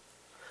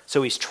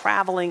 So he's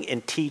traveling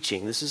and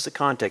teaching. This is the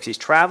context. He's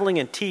traveling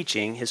and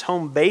teaching. His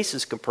home base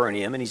is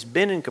Capernaum, and he's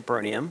been in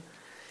Capernaum.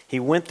 He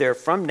went there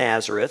from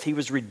Nazareth. He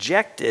was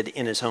rejected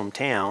in his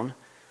hometown.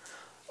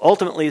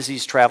 Ultimately, as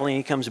he's traveling,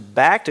 he comes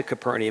back to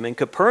Capernaum. In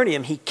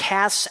Capernaum, he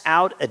casts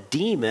out a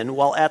demon,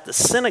 while at the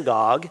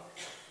synagogue,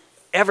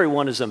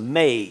 everyone is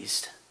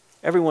amazed.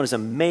 Everyone is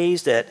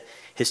amazed at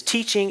his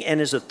teaching and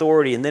his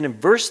authority. And then in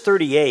verse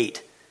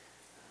 38,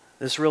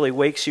 this really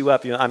wakes you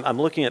up. I'm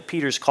looking at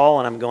Peter's call,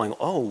 and I'm going,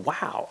 oh,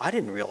 wow, I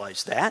didn't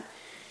realize that.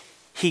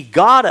 He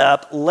got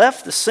up,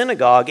 left the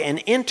synagogue,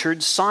 and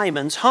entered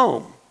Simon's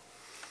home.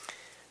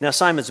 Now,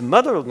 Simon's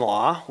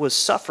mother-in-law was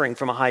suffering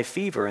from a high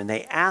fever, and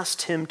they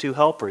asked him to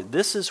help her.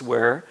 This is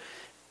where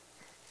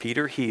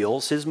Peter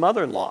heals his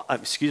mother-in-law.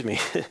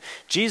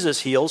 Jesus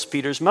heals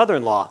Peter's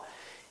mother-in-law.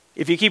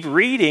 If you keep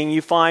reading,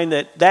 you find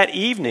that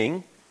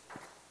evening,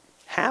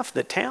 half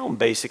the town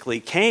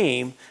basically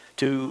came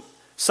to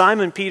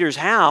Simon Peter's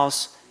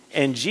house,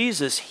 and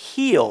Jesus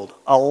healed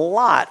a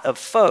lot of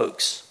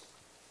folks.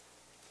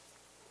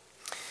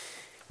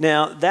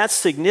 Now, that's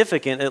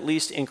significant, at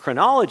least in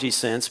chronology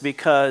sense,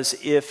 because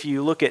if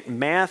you look at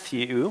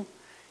Matthew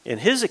in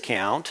his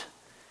account,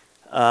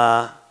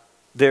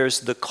 there's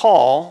the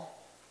call,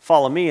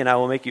 follow me and I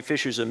will make you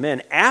fishers of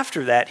men.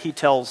 After that, he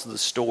tells the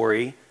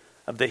story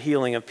of the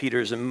healing of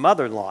Peter's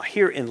mother-in-law.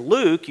 Here in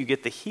Luke, you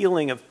get the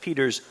healing of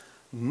Peter's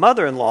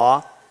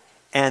mother-in-law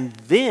and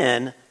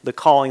then the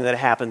calling that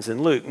happens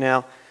in Luke.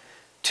 Now,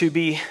 to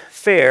be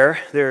fair,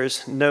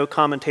 there's no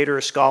commentator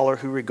or scholar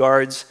who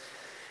regards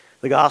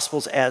the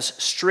Gospels as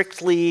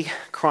strictly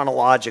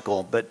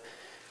chronological, but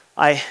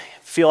I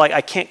feel like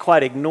I can't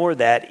quite ignore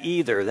that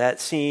either. That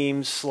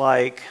seems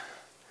like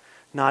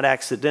not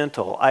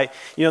accidental.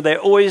 They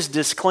always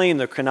disclaim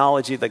the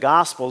chronology of the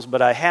Gospels,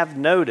 but I have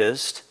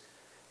noticed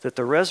that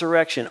the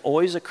resurrection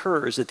always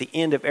occurs at the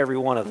end of every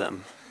one of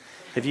them.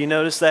 Have you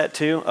noticed that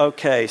too?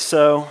 Okay,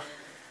 so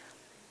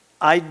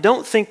I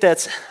don't think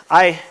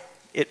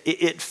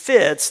it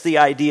fits the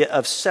idea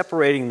of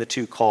separating the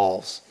two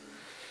calls.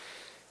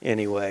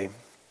 Anyway,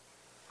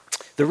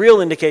 the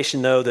real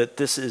indication, though, that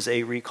this is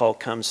a recall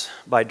comes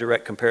by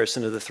direct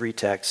comparison to the three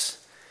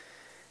texts.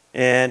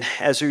 And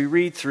as we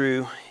read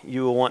through,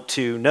 you will want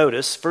to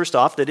notice, first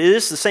off, that it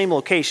is the same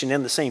location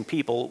and the same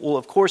people. Well,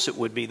 of course it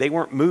would be. They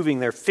weren't moving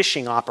their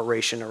fishing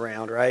operation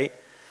around, right?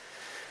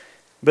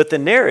 But the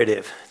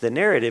narrative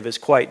is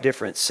quite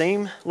different.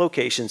 Same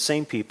location,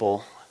 same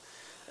people,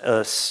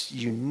 a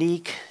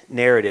unique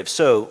narrative.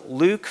 So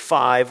Luke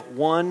 5,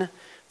 1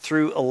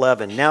 through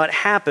 11. Now it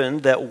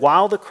happened that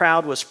while the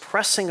crowd was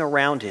pressing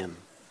around him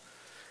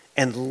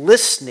and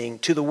listening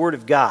to the word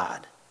of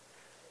God,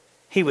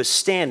 he was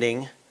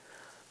standing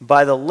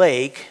by the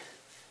lake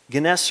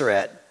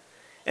Gennesaret,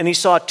 and he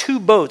saw two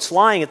boats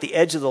lying at the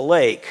edge of the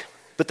lake,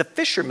 but the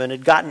fishermen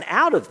had gotten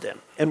out of them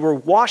and were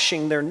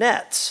washing their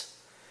nets.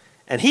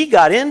 And he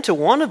got into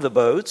one of the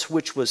boats,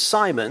 which was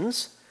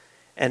Simon's,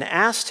 and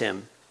asked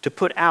him to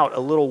put out a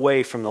little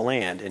way from the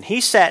land. And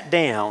he sat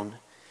down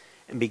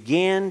and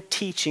began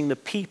teaching the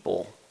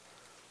people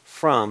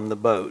from the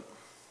boat.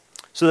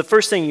 So the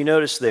first thing you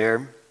notice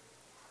there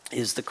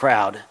is the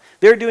crowd.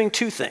 They're doing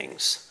two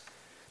things.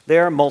 They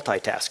are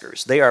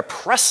multitaskers. They are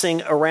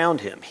pressing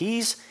around him.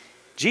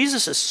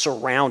 Jesus is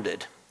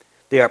surrounded.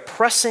 They are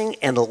pressing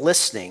and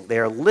listening. They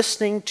are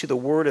listening to the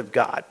word of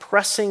God,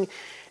 pressing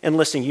and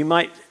listening.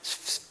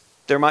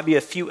 There might be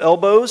a few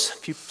elbows,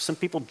 some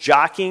people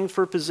jockeying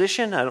for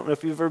position. I don't know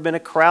if you've ever been a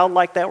crowd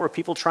like that where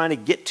people trying to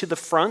get to the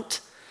front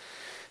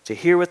to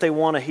hear what they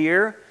want to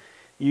hear.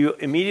 You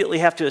immediately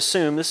have to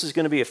assume this is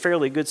going to be a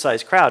fairly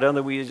good-sized crowd.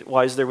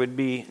 Otherwise, there would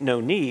be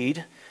no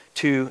need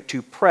to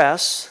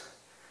press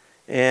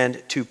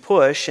and to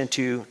push and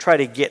to try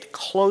to get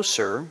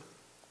closer.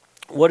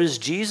 What is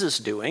Jesus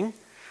doing?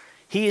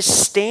 He is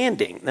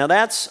standing. Now,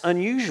 that's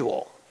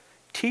unusual.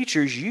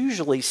 Teachers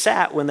usually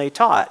sat when they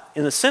taught.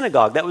 In the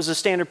synagogue, that was a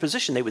standard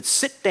position. They would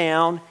sit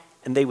down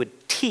and they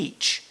would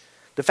teach.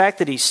 The fact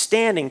that he's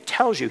standing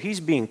tells you he's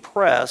being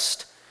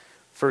pressed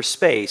for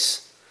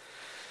space.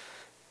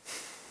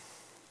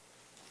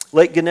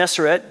 Lake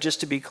Gennesaret, just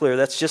to be clear,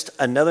 that's just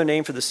another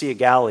name for the Sea of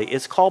Galilee.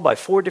 It's called by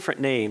 4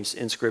 different names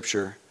in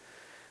Scripture.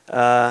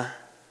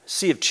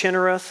 Sea of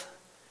Chinnereth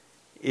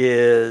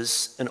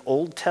is an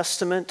Old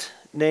Testament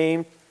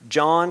name.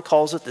 John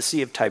calls it the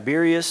Sea of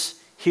Tiberias.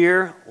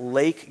 Here,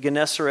 Lake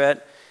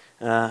Gennesaret.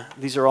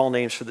 These are all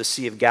names for the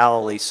Sea of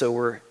Galilee, so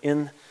we're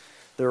in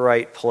the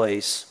right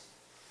place.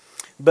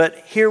 But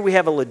here we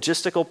have a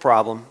logistical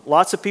problem.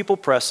 Lots of people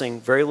pressing,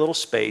 very little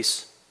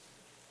space.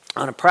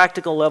 On a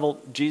practical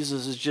level,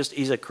 Jesus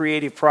he's a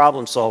creative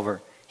problem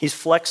solver. He's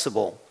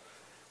flexible.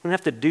 We don't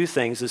have to do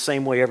things the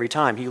same way every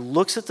time. He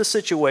looks at the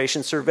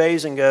situation,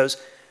 surveys, and goes,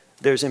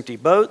 there's empty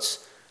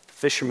boats. The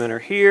fishermen are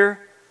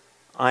here.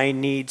 I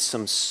need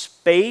some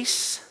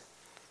space.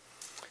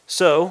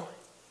 So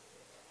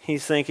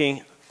he's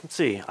thinking, let's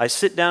see, I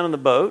sit down in the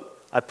boat.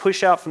 I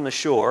push out from the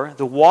shore.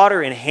 The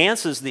water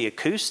enhances the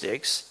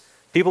acoustics.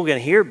 People can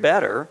hear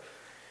better.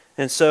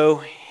 And so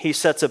he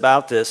sets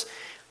about this.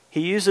 He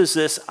uses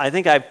this, I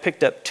think I've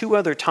picked up 2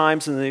 other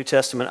times in the New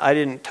Testament. I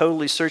didn't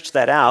totally search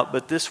that out,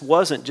 but this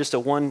wasn't just a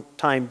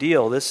one-time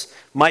deal. This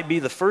might be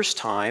the first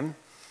time,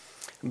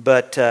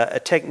 but a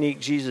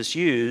technique Jesus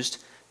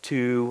used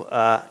to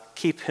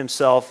keep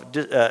himself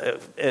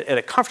at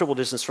a comfortable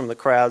distance from the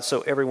crowd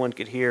so everyone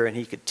could hear and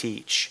he could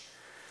teach.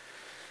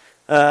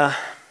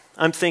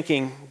 I'm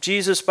thinking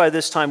Jesus by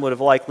this time would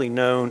have likely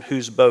known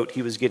whose boat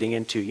he was getting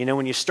into. You know,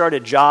 when you start a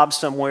job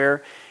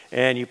somewhere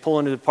and you pull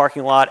into the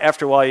parking lot,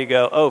 after a while you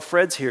go, oh,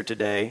 Fred's here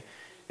today.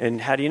 And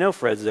how do you know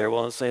Fred's there?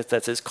 Well,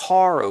 that's his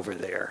car over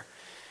there.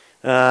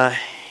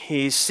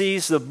 He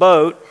sees the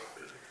boat,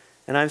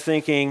 and I'm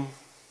thinking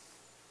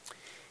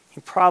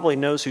he probably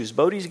knows whose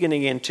boat he's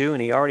getting into,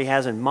 and he already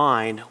has in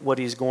mind what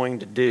he's going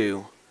to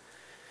do.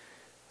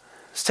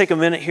 Let's take a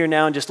minute here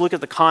now and just look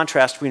at the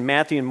contrast between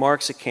Matthew and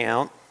Mark's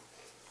account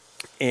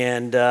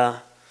and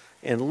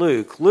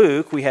Luke.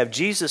 Luke, we have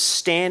Jesus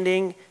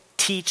standing,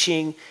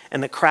 teaching,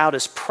 and the crowd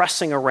is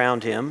pressing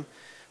around him.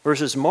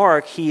 Versus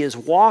Mark, he is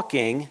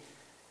walking,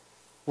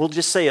 we'll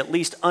just say at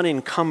least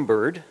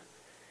unencumbered,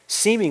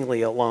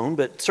 seemingly alone,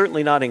 but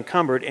certainly not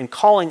encumbered, and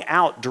calling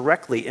out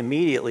directly,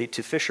 immediately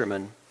to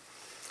fishermen.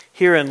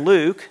 Here in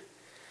Luke,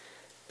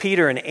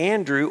 Peter and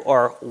Andrew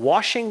are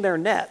washing their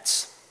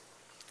nets,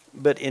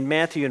 but in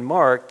Matthew and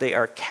Mark, they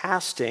are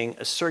casting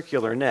a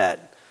circular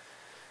net.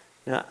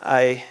 Now,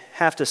 I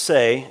have to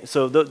say,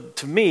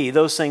 to me,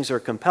 those things are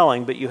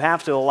compelling, but you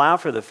have to allow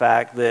for the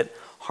fact that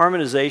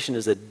harmonization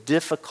is a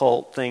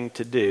difficult thing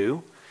to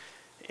do,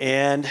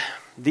 and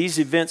these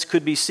events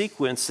could be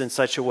sequenced in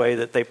such a way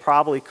that they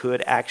probably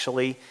could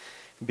actually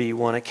be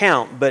one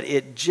account. But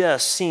it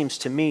just seems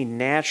to me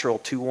natural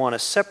to want to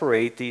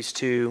separate these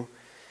two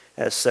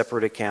as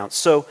separate accounts.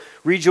 So,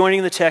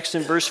 rejoining the text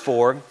in verse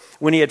 4,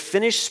 when he had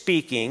finished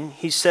speaking,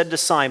 he said to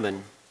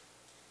Simon,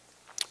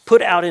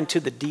 "Put out into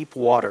the deep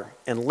water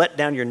and let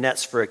down your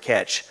nets for a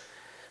catch."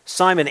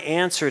 Simon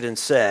answered and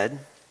said,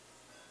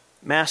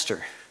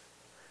 "Master,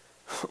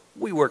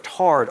 we worked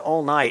hard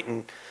all night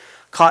and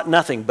caught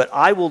nothing, but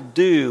I will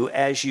do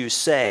as you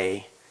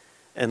say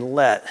and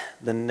let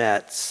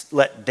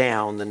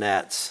down the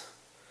nets."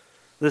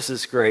 This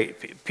is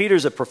great.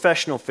 Peter's a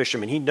professional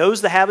fisherman. He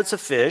knows the habits of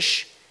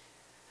fish.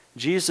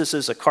 Jesus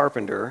is a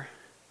carpenter.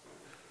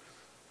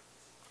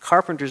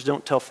 Carpenters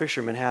don't tell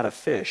fishermen how to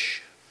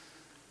fish.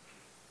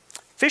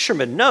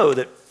 Fishermen know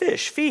that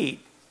fish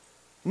feed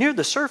near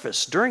the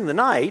surface during the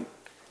night,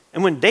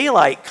 and when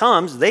daylight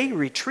comes, they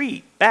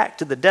retreat back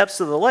to the depths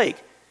of the lake.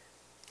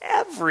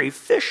 Every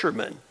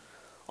fisherman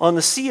on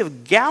the Sea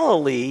of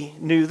Galilee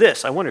knew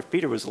this. I wonder if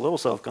Peter was a little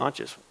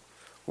self-conscious.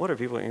 What are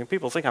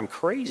people think I'm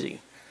crazy?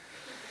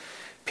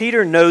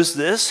 Peter knows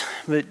this,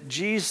 but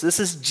this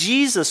is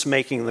Jesus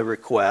making the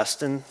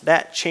request, and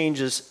that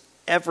changes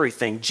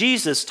everything.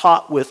 Jesus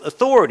taught with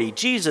authority.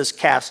 Jesus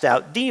cast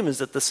out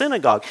demons at the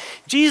synagogue.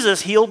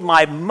 Jesus healed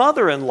my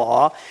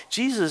mother-in-law.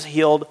 Jesus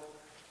healed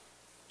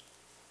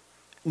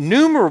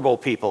innumerable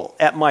people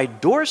at my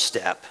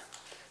doorstep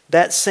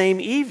that same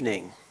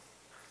evening.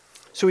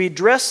 So he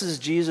addresses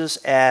Jesus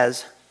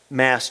as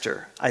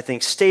Master, I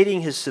think,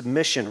 stating his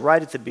submission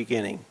right at the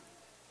beginning.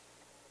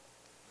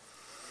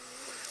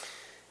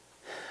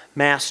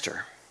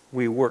 Master,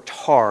 we worked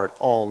hard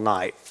all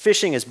night.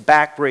 Fishing is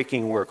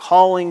backbreaking work,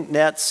 hauling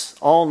nets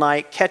all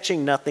night,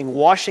 catching nothing,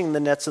 washing the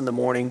nets in the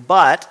morning,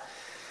 but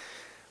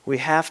we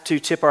have to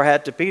tip our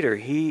hat to Peter.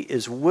 He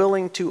is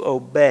willing to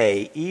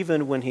obey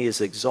even when he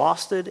is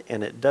exhausted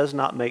and it does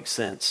not make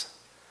sense.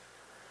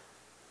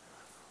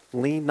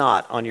 Lean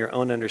not on your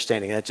own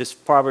understanding. That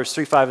just Proverbs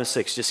 3, 5, and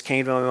 6 just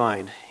came to my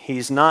mind.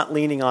 He's not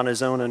leaning on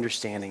his own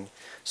understanding.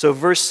 So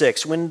verse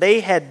 6, when they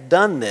had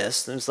done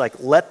this, it was like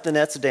let the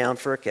nets down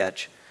for a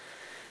catch,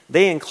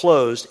 they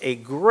enclosed a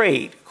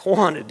great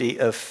quantity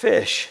of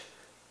fish,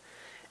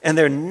 and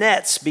their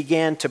nets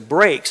began to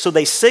break. So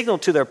they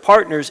signaled to their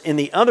partners in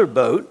the other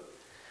boat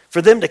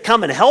for them to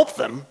come and help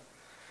them,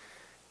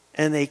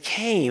 and they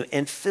came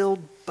and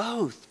filled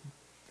both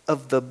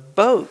of the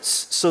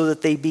boats so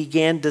that they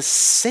began to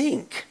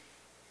sink.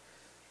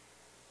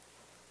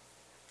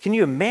 Can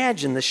you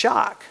imagine the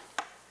shock?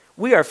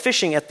 We are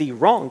fishing at the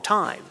wrong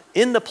time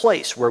in the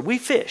place where we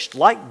fished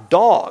like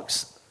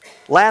dogs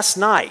last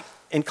night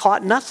and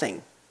caught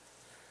nothing.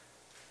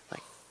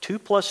 Like 2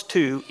 plus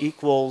 2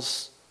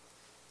 equals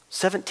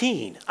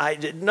 17. I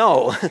didn't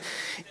know.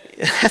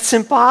 That's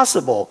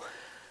impossible.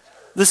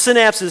 The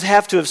synapses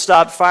have to have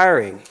stopped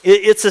firing.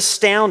 It's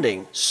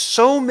astounding.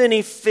 So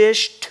many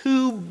fish,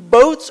 2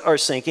 boats are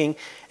sinking,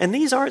 and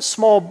these aren't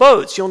small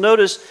boats. You'll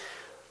notice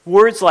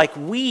words like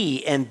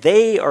we and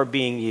they are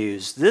being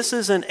used. This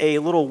isn't a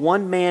little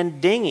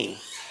one-man dinghy.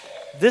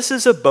 This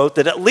is a boat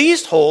that at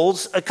least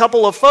holds a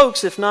couple of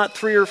folks, if not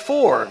 3 or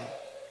 4.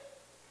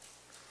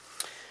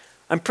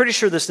 I'm pretty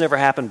sure this never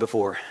happened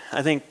before.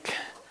 I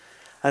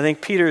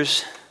think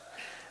Peter's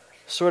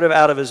sort of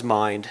out of his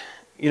mind.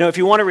 You know, if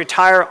you want to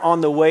retire on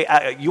the way,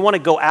 you want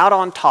to go out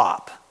on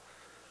top,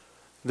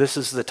 this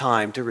is the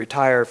time to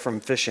retire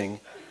from fishing.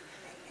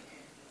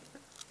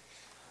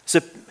 So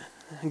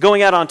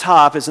going out on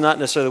top is not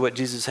necessarily what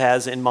Jesus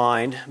has in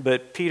mind,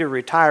 but Peter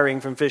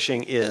retiring from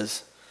fishing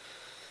is.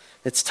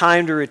 It's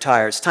time to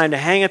retire. It's time to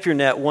hang up your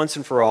net once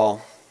and for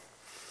all.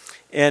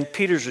 And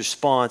Peter's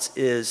response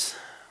is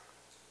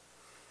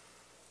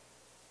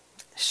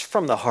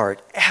from the heart,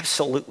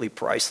 absolutely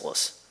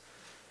priceless.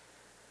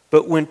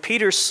 But when Simon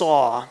Peter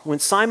saw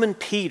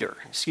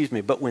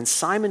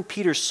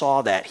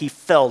that, he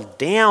fell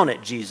down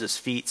at Jesus'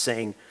 feet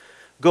saying,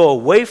 "Go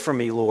away from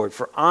me, Lord,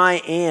 for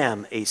I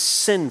am a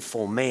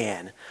sinful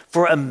man."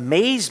 For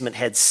amazement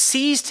had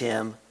seized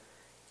him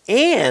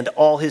and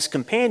all his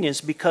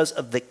companions because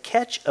of the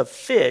catch of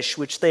fish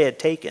which they had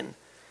taken.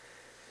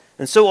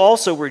 And so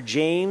also were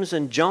James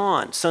and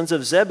John, sons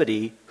of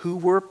Zebedee, who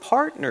were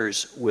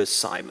partners with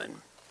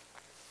Simon.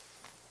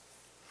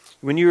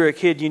 When you were a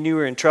kid, you knew you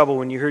were in trouble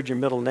when you heard your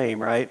middle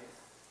name, right?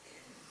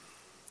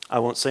 I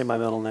won't say my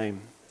middle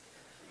name.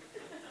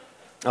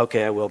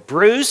 Okay, I will.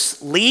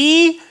 Bruce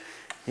Lee?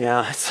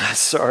 Yeah,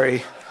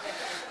 sorry.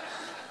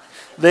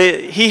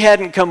 He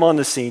hadn't come on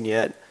the scene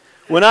yet.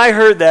 When I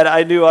heard that,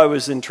 I knew I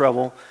was in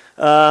trouble.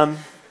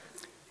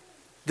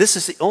 This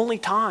is the only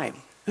time.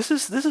 This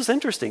is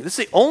interesting. This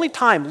is the only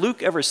time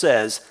Luke ever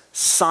says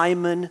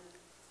Simon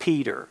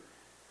Peter.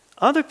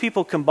 Other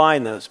people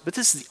combine those, but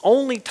this is the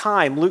only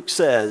time Luke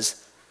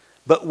says,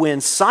 but when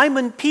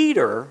Simon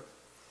Peter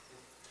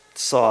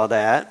saw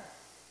that,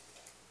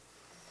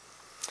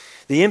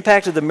 the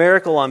impact of the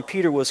miracle on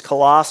Peter was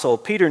colossal.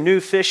 Peter knew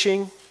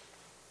fishing,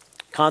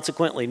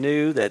 consequently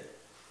knew that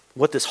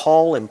what this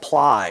haul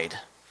implied.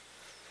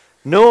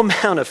 No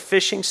amount of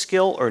fishing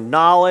skill or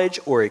knowledge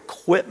or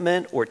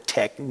equipment or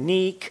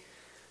technique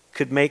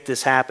could make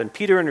this happen.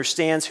 Peter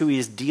understands who he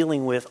is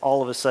dealing with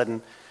all of a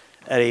sudden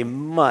at a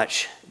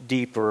much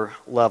deeper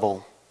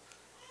level.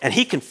 And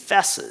he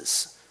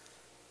confesses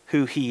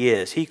who he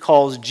is. He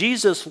calls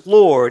Jesus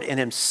Lord and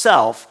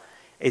himself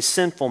a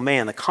sinful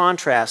man. The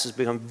contrast has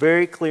become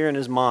very clear in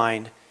his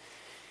mind.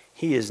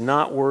 He is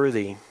not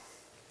worthy.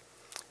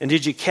 And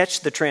did you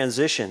catch the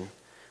transition?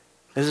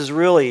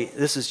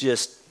 This is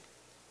just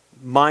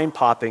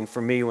mind-popping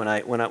for me when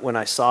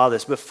I saw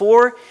this.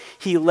 Before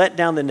he let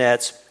down the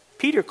nets,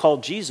 Peter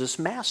called Jesus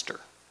Master.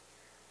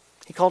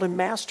 He called him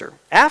Master.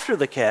 After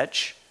the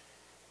catch,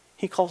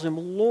 he calls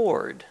him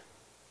Lord.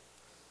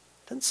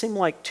 Doesn't seem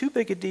like too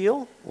big a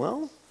deal.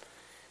 Well,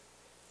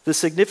 the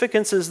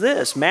significance is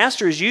this.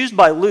 Master is used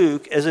by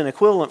Luke as an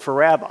equivalent for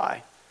rabbi,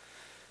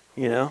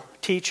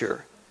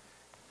 teacher.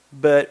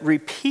 But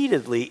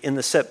repeatedly in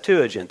the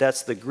Septuagint,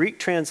 that's the Greek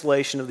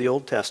translation of the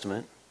Old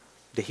Testament,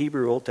 the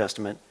Hebrew Old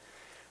Testament,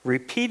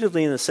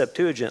 repeatedly in the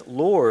Septuagint,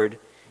 Lord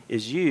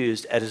is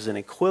used as an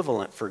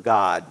equivalent for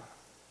God.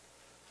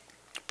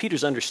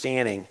 Peter's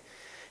understanding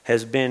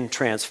has been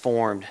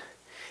transformed.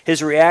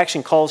 His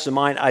reaction calls to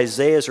mind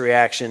Isaiah's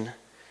reaction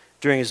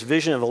during his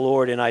vision of the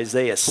Lord in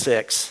Isaiah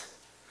 6.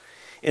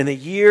 In the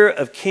year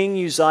of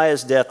King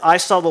Uzziah's death, I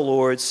saw the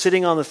Lord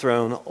sitting on the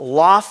throne,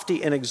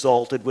 lofty and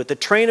exalted, with the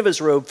train of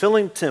his robe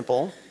filling the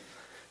temple.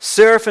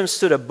 Seraphim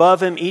stood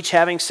above him, each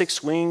having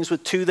 6 wings.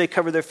 With 2 they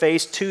covered their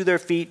face, 2 their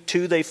feet,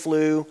 2 they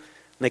flew. And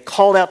they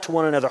called out to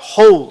one another,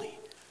 Holy,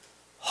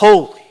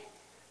 holy,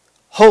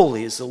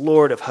 holy is the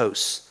Lord of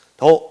hosts.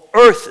 The whole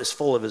earth is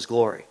full of his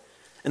glory.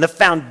 And the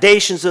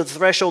foundations of the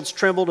thresholds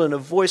trembled, and a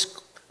voice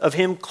of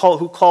him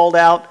who called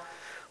out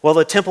while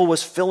the temple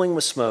was filling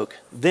with smoke.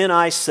 Then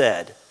I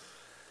said,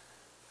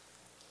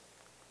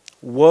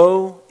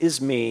 Woe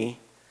is me,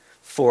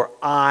 for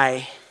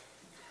I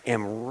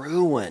am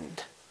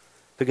ruined,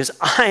 because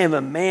I am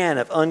a man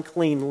of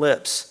unclean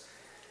lips,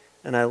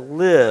 and I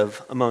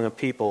live among a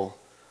people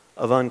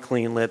of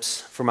unclean lips.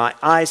 For my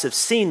eyes have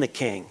seen the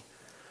King,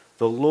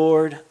 the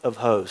Lord of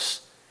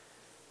hosts.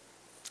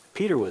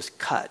 Peter was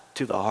cut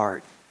to the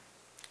heart.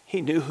 He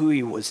knew who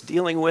he was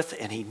dealing with,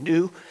 and he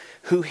knew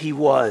who he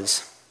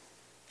was.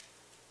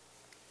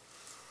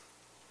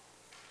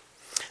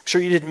 I'm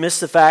sure you didn't miss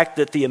the fact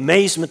that the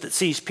amazement that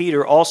seized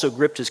Peter also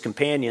gripped his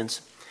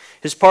companions.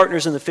 His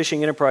partners in the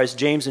fishing enterprise,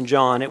 James and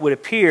John. It would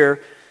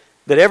appear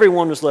that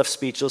everyone was left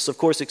speechless, of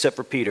course, except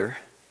for Peter.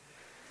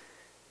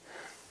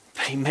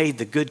 But he made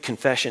the good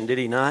confession, did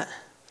he not?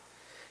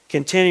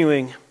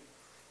 Continuing,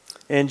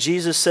 and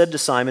Jesus said to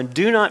Simon,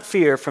 Do not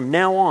fear, from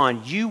now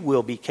on you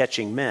will be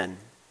catching men.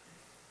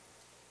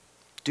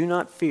 Do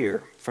not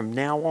fear, from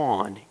now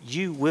on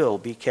you will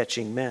be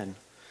catching men.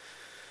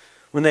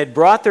 When they had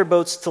brought their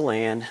boats to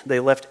land,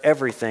 they left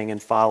everything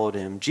and followed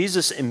him.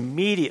 Jesus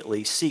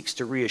immediately seeks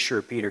to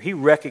reassure Peter. He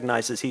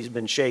recognizes he's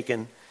been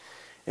shaken.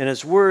 And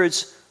his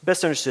words,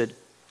 best understood,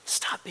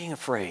 stop being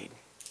afraid.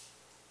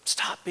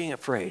 Stop being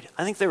afraid.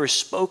 I think they were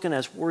spoken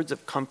as words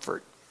of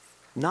comfort,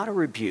 not a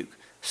rebuke.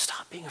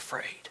 Stop being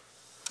afraid.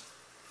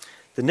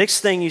 The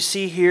next thing you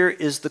see here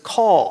is the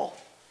call.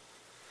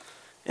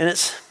 And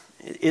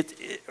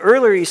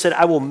earlier he said,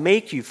 I will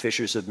make you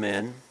fishers of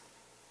men.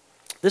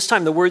 This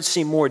time the words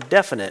seem more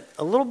definite,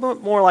 a little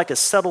bit more like a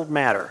settled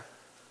matter.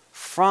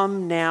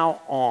 From now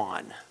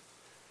on.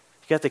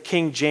 You got the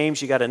King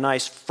James, you got a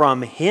nice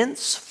from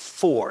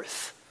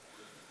henceforth.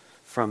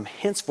 From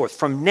henceforth.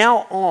 From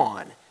now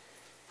on,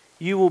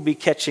 you will be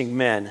catching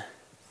men.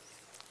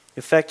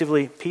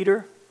 Effectively,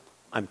 Peter,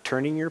 I'm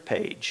turning your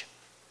page.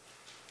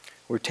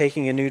 We're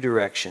taking a new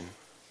direction.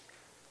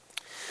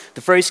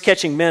 The phrase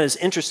catching men is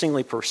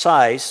interestingly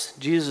precise.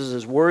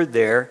 Jesus' word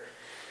there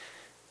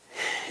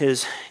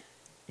is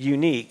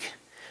unique.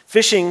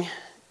 Fishing,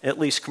 at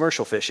least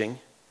commercial fishing,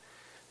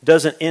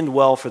 doesn't end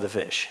well for the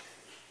fish.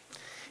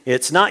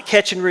 It's not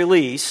catch and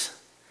release,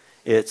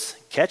 it's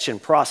catch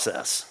and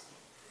process.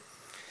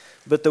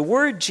 But the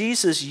word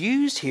Jesus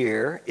used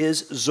here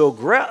is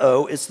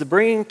zogreo. It's the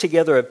bringing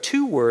together of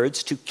 2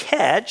 words, to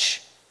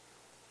catch,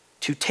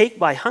 to take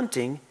by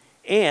hunting,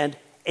 and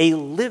a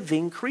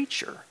living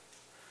creature.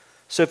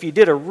 So if you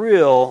did a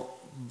real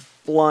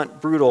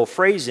blunt, brutal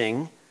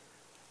phrasing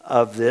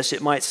of this,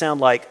 it might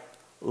sound like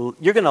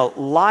you're going to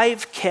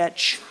live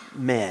catch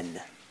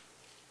men.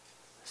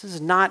 This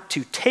is not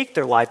to take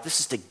their life, this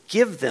is to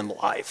give them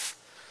life.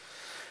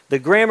 The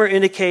grammar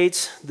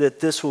indicates that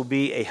this will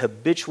be a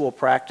habitual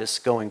practice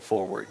going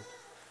forward.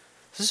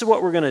 This is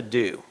what we're going to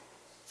do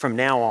from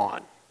now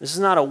on. This is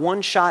not a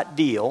one-shot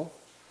deal.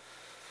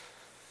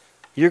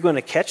 You're going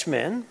to catch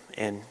men,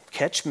 and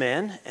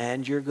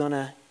you're going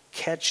to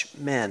catch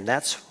men.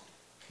 That's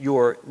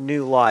your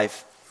new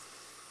life.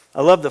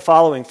 I love the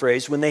following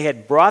phrase, when they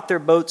had brought their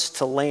boats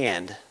to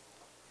land.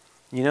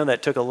 You know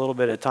that took a little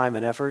bit of time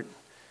and effort.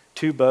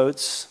 2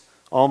 boats,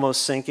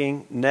 almost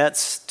sinking,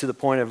 nets to the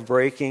point of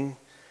breaking.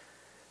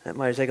 That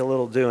might take a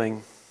little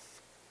doing.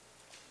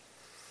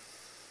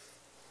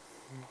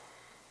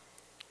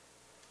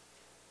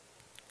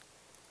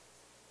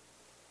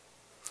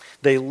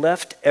 They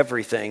left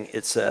everything,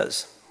 it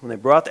says.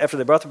 After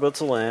they brought the boats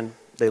to land,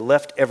 they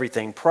left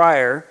everything.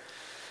 Prior,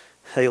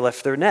 they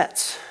left their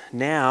nets.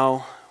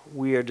 Now,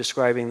 we are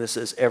describing this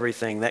as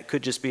everything. That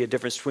could just be a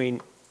difference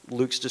between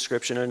Luke's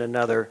description and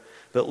another,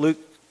 but Luke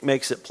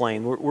makes it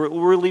plain.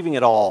 We're leaving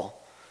it all.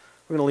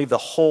 We're going to leave the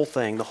whole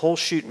thing, the whole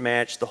shoot and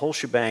match, the whole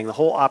shebang, the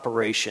whole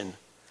operation.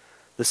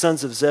 The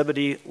sons of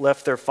Zebedee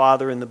left their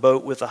father in the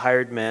boat with the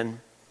hired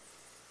men.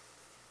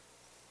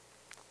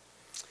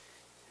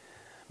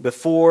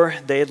 Before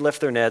they had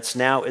left their nets,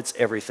 now it's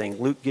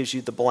everything. Luke gives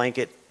you the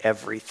blanket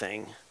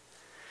everything,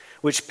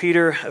 which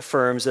Peter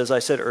affirms, as I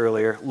said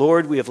earlier,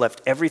 Lord, we have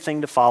left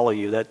everything to follow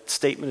you. That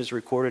statement is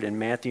recorded in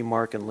Matthew,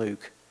 Mark, and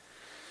Luke.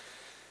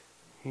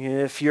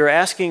 If you're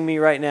asking me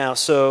right now,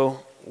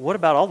 so what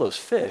about all those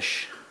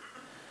fish?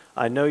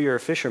 I know you're a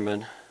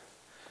fisherman.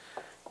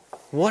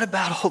 What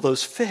about all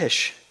those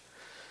fish?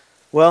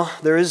 Well,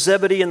 there is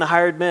Zebedee and the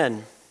hired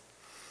men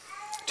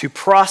to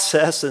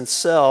process and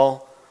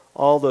sell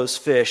all those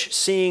fish.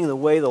 Seeing the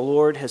way the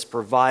Lord has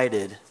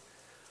provided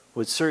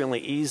would certainly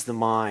ease the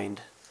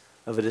mind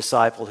of a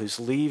disciple who's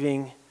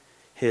leaving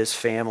his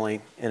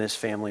family and his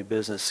family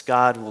business.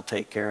 God will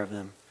take care of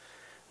them.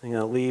 I'm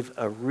going to leave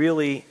a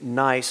really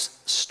nice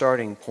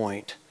starting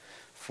point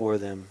for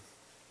them.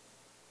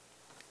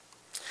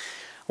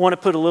 I want to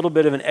put a little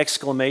bit of an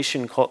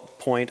exclamation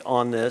point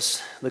on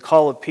this. The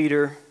call of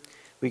Peter,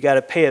 we got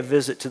to pay a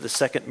visit to the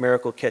second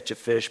miracle catch of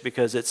fish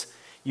because it's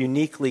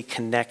uniquely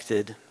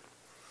connected.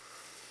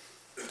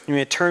 You're going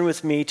to turn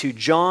with me to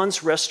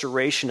John's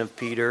restoration of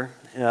Peter,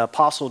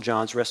 Apostle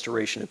John's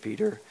restoration of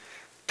Peter,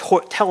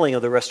 telling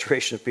of the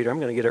restoration of Peter. I'm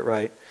going to get it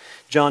right.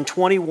 John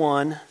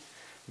 21,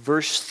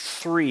 verse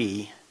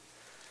 3.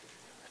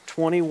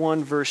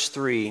 21, verse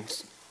 3.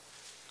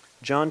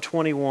 John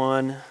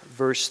 21,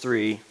 verse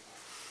 3. You're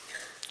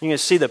going to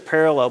see the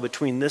parallel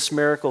between this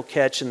miracle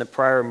catch and the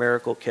prior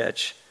miracle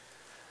catch.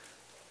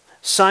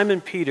 Simon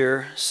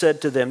Peter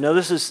said to them, now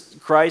this is,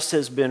 Christ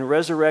has been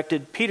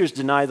resurrected. Peter's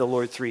denied the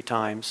Lord 3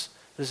 times.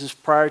 This is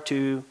prior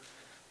to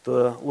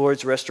the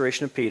Lord's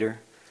restoration of Peter.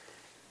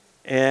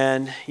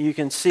 And you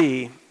can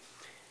see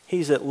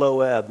he's at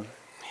low ebb.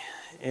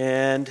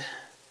 And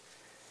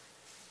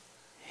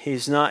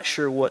he's not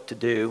sure what to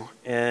do.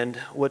 And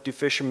what do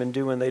fishermen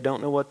do when they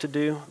don't know what to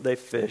do? They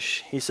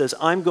fish. He says,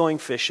 I'm going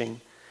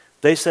fishing.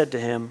 They said to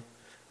him,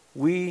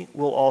 we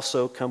will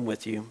also come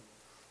with you.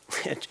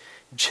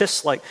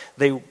 Just like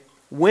they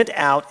went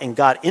out and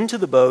got into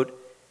the boat,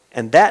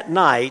 and that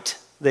night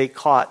they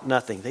caught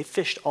nothing. They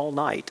fished all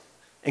night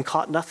and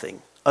caught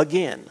nothing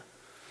again.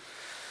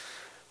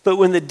 But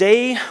when the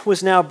day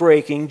was now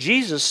breaking,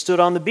 Jesus stood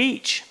on the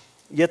beach.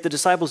 Yet the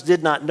disciples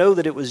did not know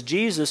that it was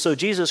Jesus, so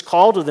Jesus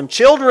called to them,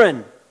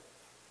 children,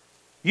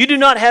 you do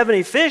not have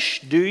any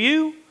fish, do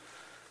you? You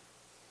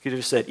could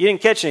have said, you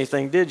didn't catch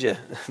anything, did you?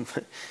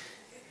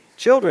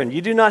 Children,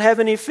 you do not have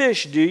any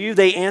fish, do you?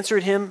 They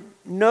answered him,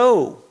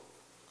 no.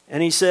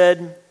 And he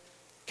said,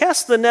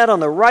 cast the net on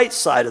the right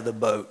side of the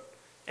boat,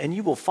 and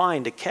you will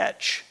find a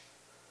catch.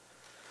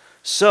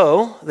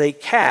 So they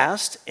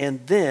cast,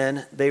 and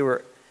then they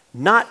were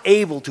not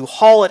able to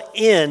haul it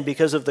in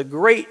because of the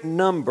great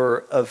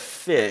number of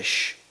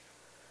fish.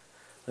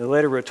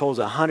 Later we're told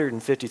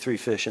 153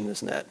 fish in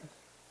this net.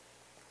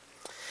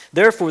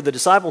 Therefore the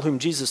disciple whom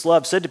Jesus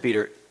loved said to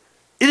Peter,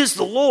 it is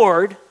the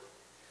Lord.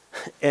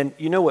 And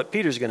you know what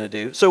Peter's going to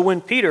do. So when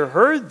Peter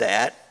heard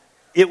that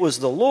it was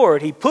the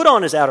Lord, he put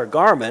on his outer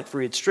garment, for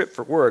he had stripped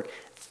for work,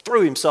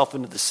 threw himself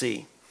into the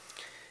sea,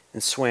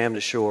 and swam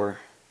to shore.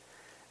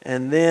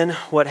 And then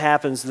what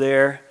happens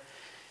there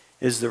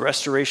is the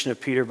restoration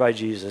of Peter by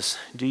Jesus.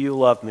 Do you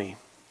love me?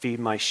 Feed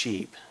my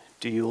sheep.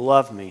 Do you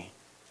love me?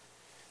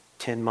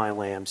 Tend my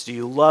lambs. Do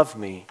you love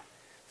me?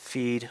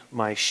 Feed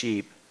my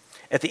sheep.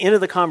 At the end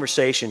of the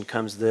conversation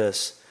comes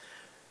this.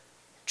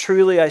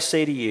 Truly I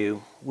say to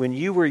you, when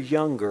you were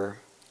younger,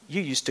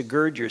 you used to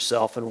gird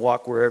yourself and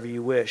walk wherever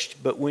you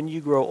wished. But when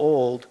you grow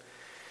old,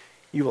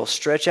 you will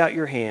stretch out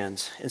your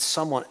hands, and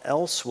someone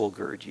else will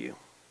gird you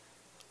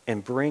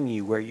and bring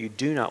you where you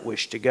do not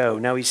wish to go.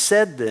 Now he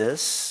said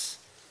this,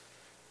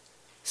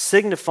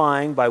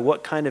 signifying by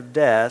what kind of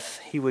death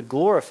he would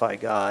glorify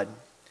God.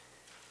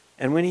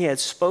 And when he had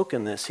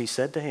spoken this, he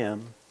said to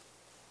him,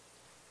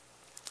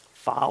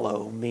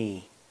 follow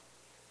me.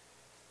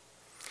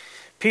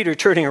 Peter,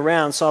 turning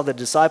around, saw the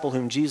disciple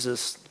whom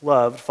Jesus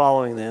loved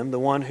following them, the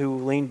one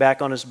who leaned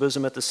back on his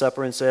bosom at the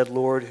supper and said,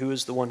 Lord, who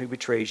is the one who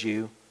betrays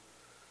you?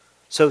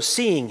 So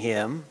seeing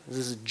him, this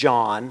is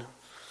John,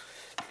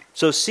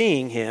 so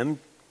seeing him,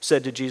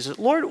 said to Jesus,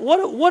 Lord,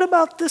 what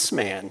about this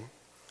man?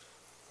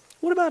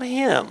 What about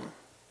him?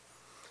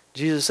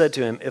 Jesus said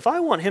to him, if I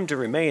want him to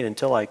remain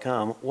until I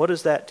come, what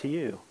is that to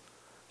you?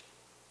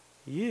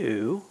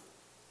 You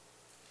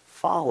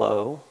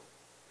follow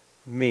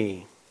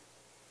me.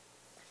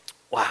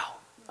 Wow.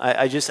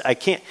 I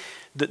can't,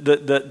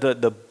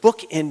 the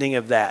book ending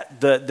of that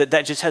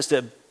just has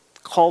to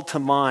call to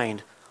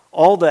mind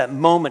all that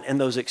moment and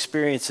those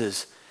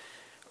experiences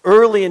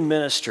early in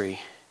ministry.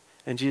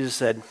 And Jesus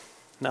said,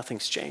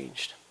 nothing's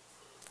changed.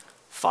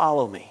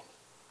 Follow me.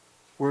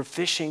 We're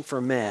fishing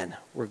for men.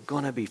 We're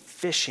going to be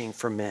fishing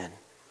for men.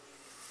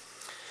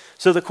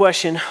 So the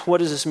question, what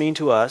does this mean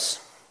to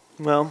us?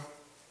 Well,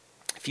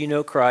 if you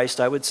know Christ,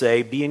 I would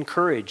say be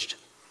encouraged.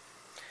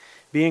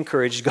 Be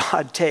encouraged.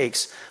 God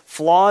takes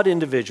flawed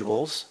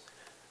individuals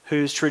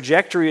whose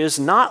trajectory is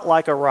not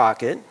like a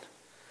rocket,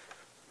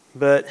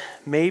 but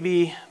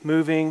maybe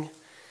moving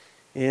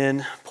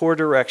in poor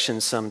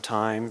directions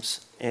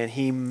sometimes, and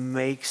he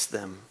makes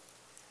them.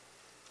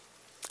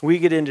 We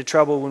get into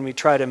trouble when we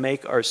try to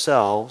make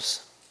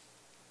ourselves.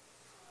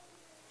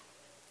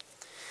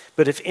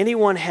 But if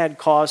anyone had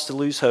cause to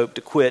lose hope,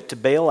 to quit, to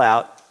bail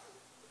out,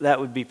 that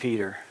would be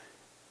Peter.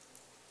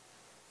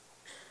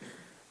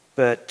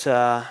 But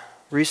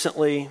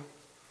recently,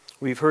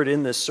 we've heard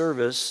in this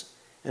service,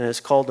 and it's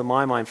called to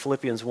my mind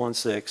Philippians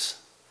 1:6,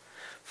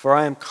 for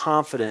I am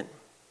confident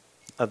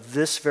of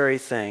this very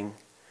thing,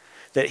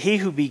 that he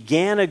who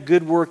began a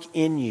good work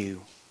in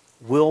you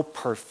will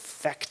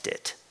perfect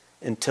it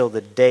until the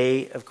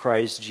day of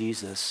Christ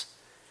Jesus.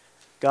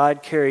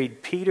 God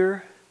carried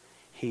Peter.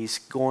 He's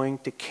going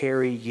to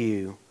carry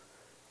you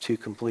to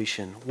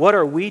completion. What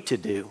are we to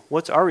do?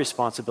 What's our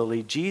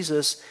responsibility?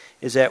 Jesus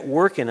is at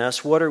work in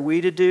us. What are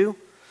we to do?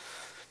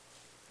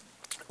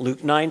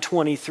 Luke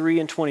 9:23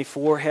 and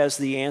 24 has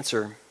the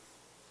answer.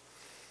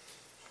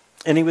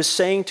 And he was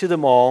saying to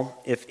them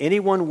all, if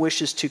anyone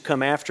wishes to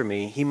come after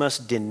me, he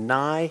must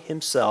deny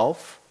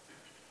himself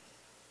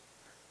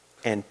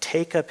and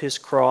take up his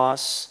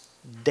cross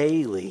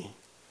daily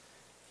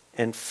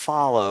and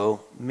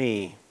follow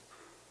me.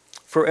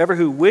 For whoever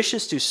who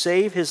wishes to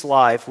save his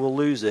life will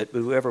lose it, but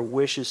whoever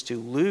wishes to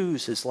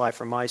lose his life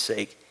for my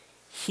sake,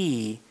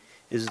 he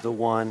is the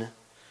one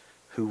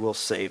who will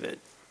save it.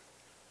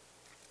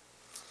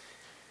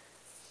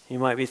 You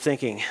might be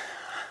thinking,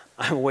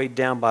 I'm weighed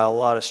down by a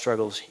lot of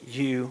struggles.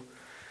 You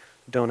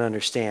don't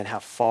understand how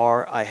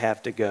far I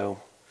have to go.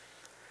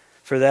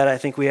 For that, I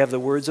think we have the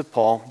words of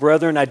Paul.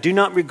 Brethren, I do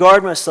not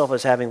regard myself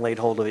as having laid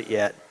hold of it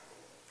yet.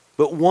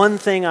 But one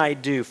thing I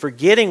do,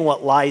 forgetting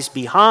what lies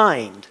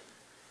behind,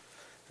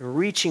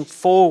 reaching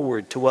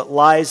forward to what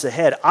lies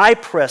ahead, I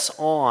press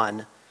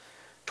on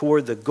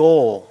toward the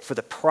goal for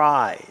the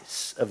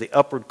prize of the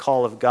upward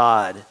call of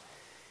God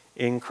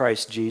in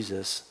Christ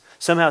Jesus.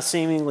 Somehow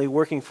seemingly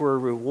working for a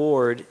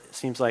reward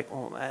seems like,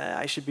 oh,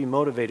 I should be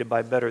motivated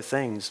by better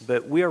things.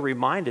 But we are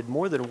reminded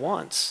more than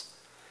once.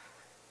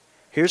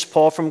 Here's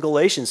Paul from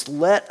Galatians.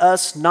 Let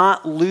us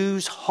not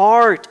lose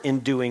heart in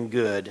doing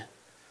good.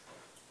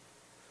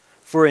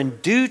 For in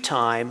due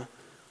time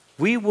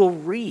we will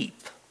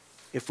reap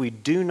if we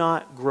do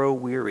not grow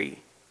weary.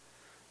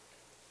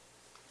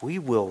 We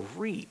will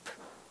reap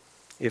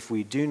if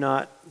we do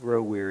not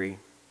grow weary.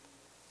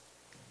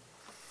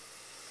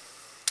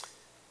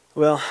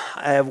 Well,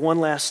 I have one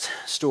last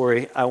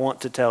story I want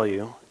to tell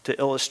you to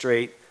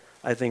illustrate,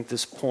 I think,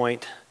 this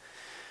point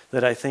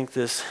that I think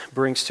this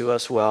brings to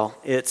us well.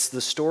 It's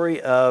the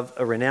story of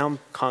a renowned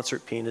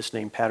concert pianist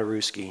named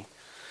Paderewski.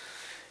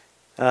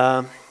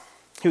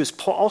 He was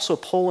also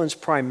Poland's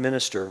prime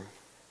minister.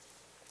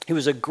 He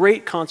was a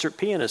great concert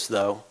pianist,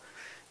 though.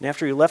 And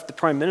after he left the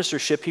prime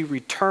ministership, he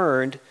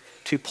returned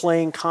to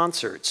playing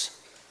concerts.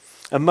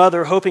 A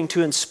mother, hoping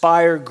to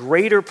inspire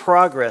greater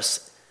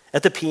progress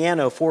at the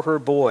piano for her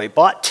boy,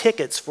 bought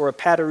tickets for a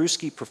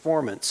Paderewski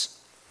performance.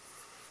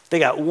 They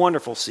got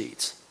wonderful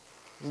seats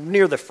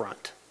near the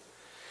front.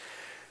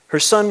 Her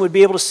son would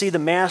be able to see the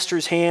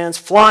master's hands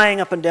flying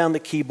up and down the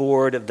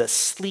keyboard of the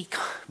sleek,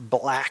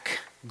 black,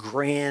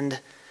 grand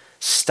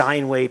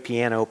Steinway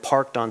piano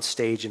parked on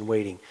stage and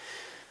waiting.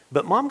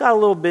 But mom got a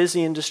little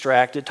busy and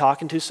distracted,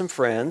 talking to some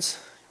friends.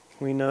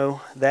 We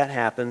know that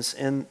happens.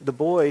 And the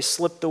boy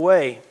slipped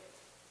away.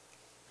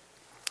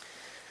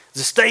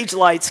 The stage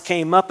lights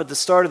came up at the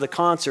start of the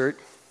concert,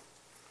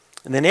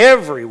 and then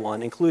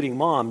everyone, including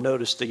mom,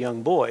 noticed the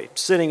young boy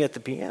sitting at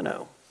the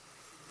piano.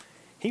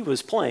 He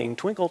was playing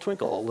Twinkle,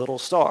 Twinkle, Little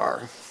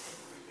Star.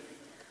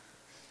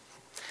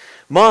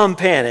 Mom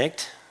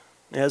panicked,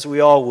 as we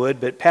all would,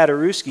 but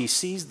Paderewski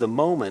seized the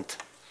moment.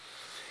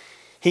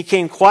 He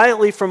came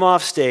quietly from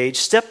off stage,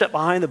 stepped up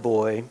behind the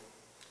boy,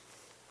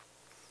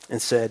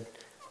 and said,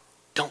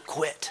 "Don't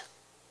quit.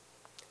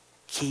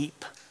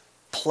 Keep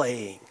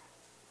playing."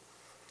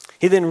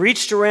 He then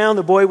reached around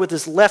the boy with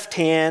his left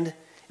hand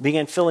and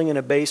began filling in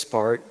a bass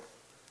part.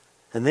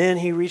 And then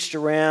he reached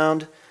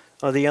around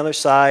on the other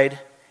side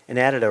and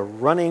added a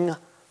running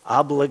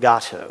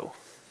obbligato.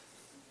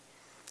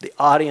 The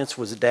audience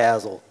was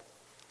dazzled.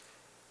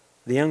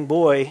 The young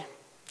boy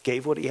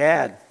gave what he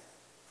had,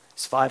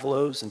 his 5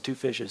 loaves and 2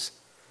 fishes.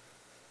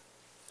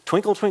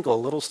 Twinkle, Twinkle,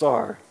 Little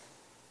Star.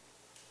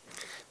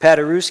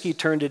 Paderewski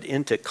turned it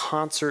into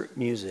concert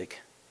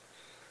music.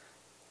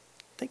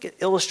 I think it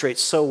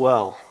illustrates so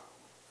well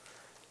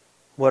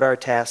what our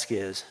task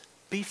is.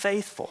 Be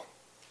faithful.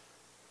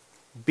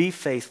 Be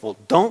faithful.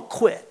 Don't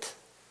quit.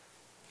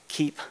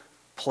 Keep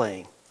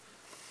playing.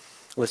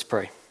 Let's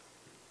pray.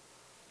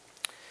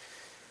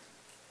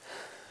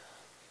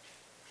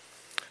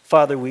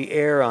 Father, we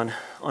err on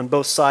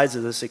both sides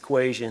of this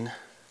equation.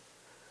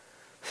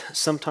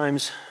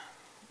 Sometimes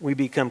we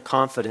become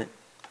confident.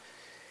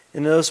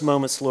 In those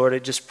moments, Lord, I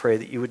just pray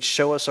that you would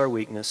show us our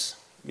weakness,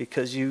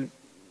 because you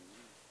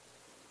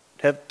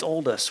have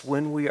told us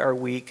when we are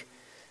weak,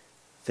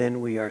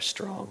 then we are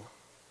strong.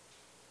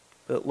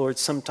 But Lord,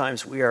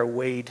 sometimes we are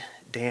weighed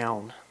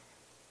down.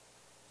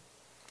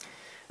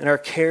 And our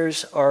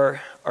cares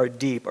are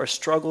deep. Our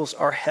struggles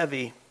are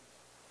heavy.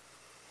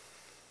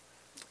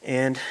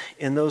 And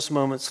in those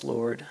moments,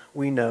 Lord,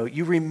 we know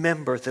you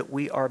remember that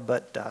we are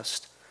but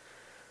dust.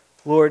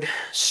 Lord,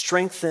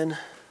 strengthen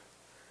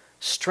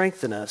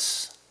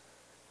us.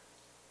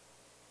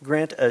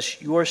 Grant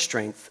us your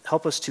strength.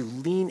 Help us to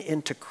lean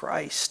into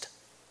Christ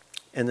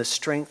and the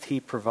strength he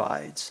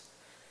provides,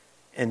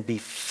 and be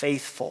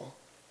faithful.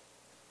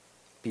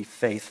 Be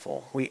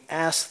faithful. We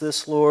ask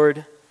this,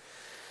 Lord.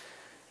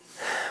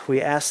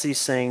 We ask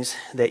these things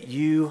that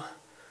you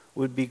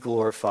would be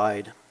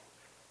glorified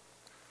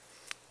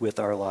with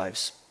our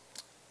lives.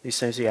 These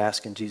things we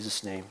ask in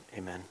Jesus' name.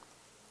 Amen.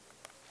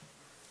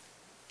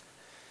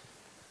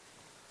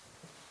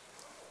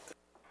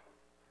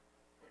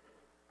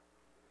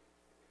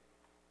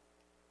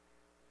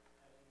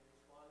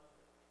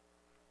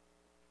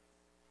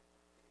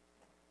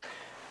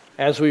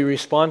 As we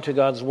respond to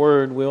God's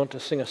word, we want to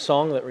sing a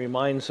song that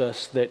reminds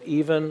us that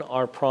even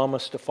our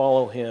promise to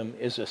follow him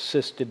is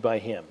assisted by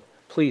him.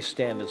 Please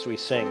stand as we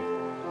sing.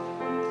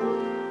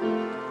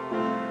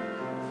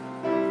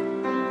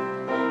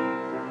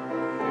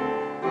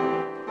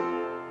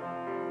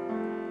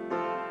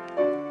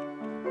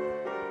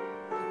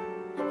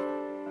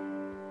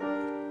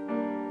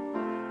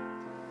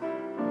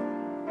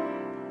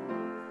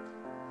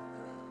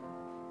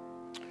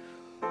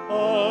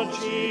 Oh,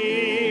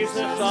 Jesus,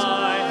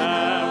 I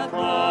have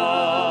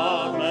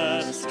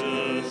promised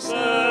to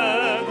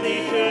serve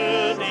thee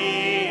to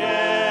the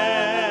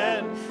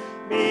end.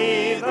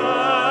 Be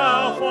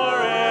thou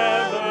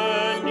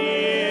forever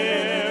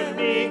near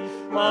me,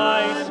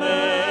 my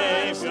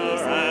Savior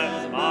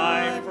and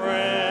my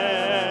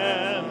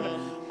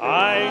friend.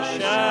 I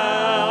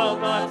shall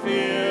not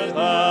fear the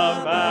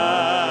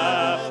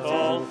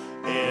battle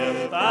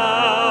if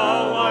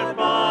thou art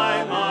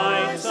by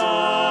my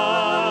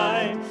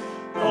side,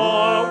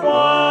 nor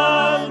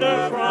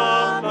wander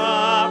from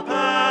the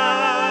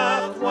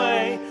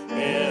pathway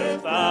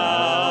if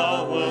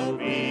thou wilt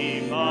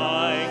be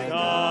my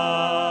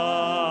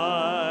guide.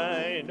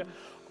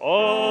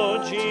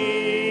 O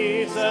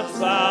Jesus,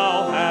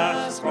 thou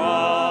hast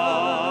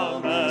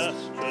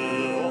promised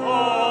to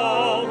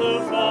all who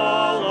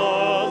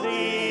follow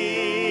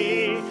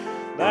thee,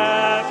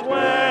 that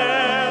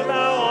where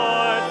thou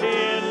art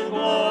in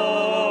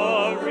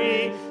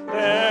glory,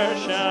 there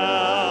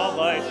shall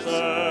thy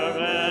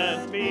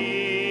servant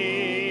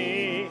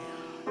be.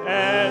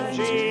 And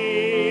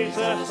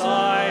Jesus,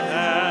 I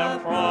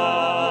have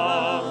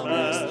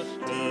promised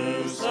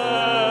to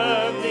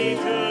serve thee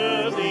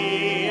to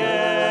the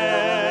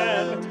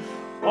end.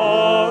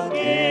 Oh,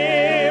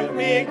 give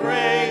me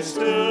grace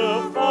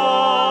to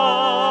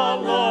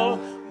follow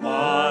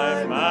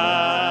my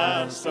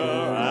Master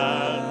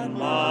and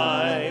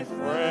my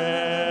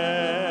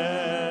friend.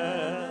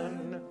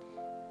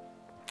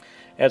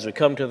 As we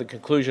come to the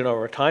conclusion of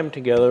our time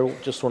together,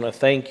 just want to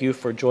thank you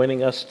for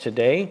joining us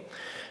today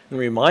and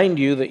remind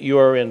you that you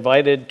are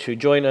invited to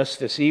join us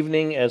this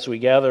evening as we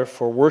gather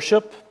for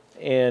worship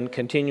and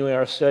continuing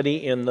our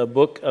study in the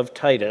book of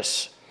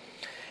Titus.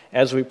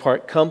 As we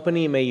part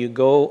company, may you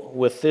go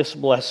with this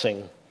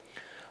blessing.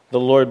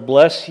 The Lord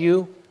bless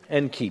you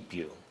and keep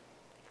you.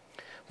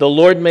 The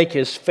Lord make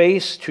his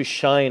face to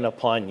shine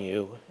upon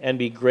you and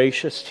be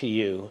gracious to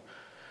you.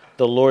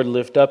 The Lord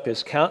lift up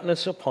his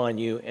countenance upon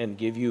you and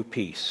give you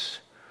peace.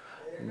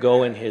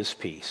 Go in his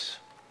peace.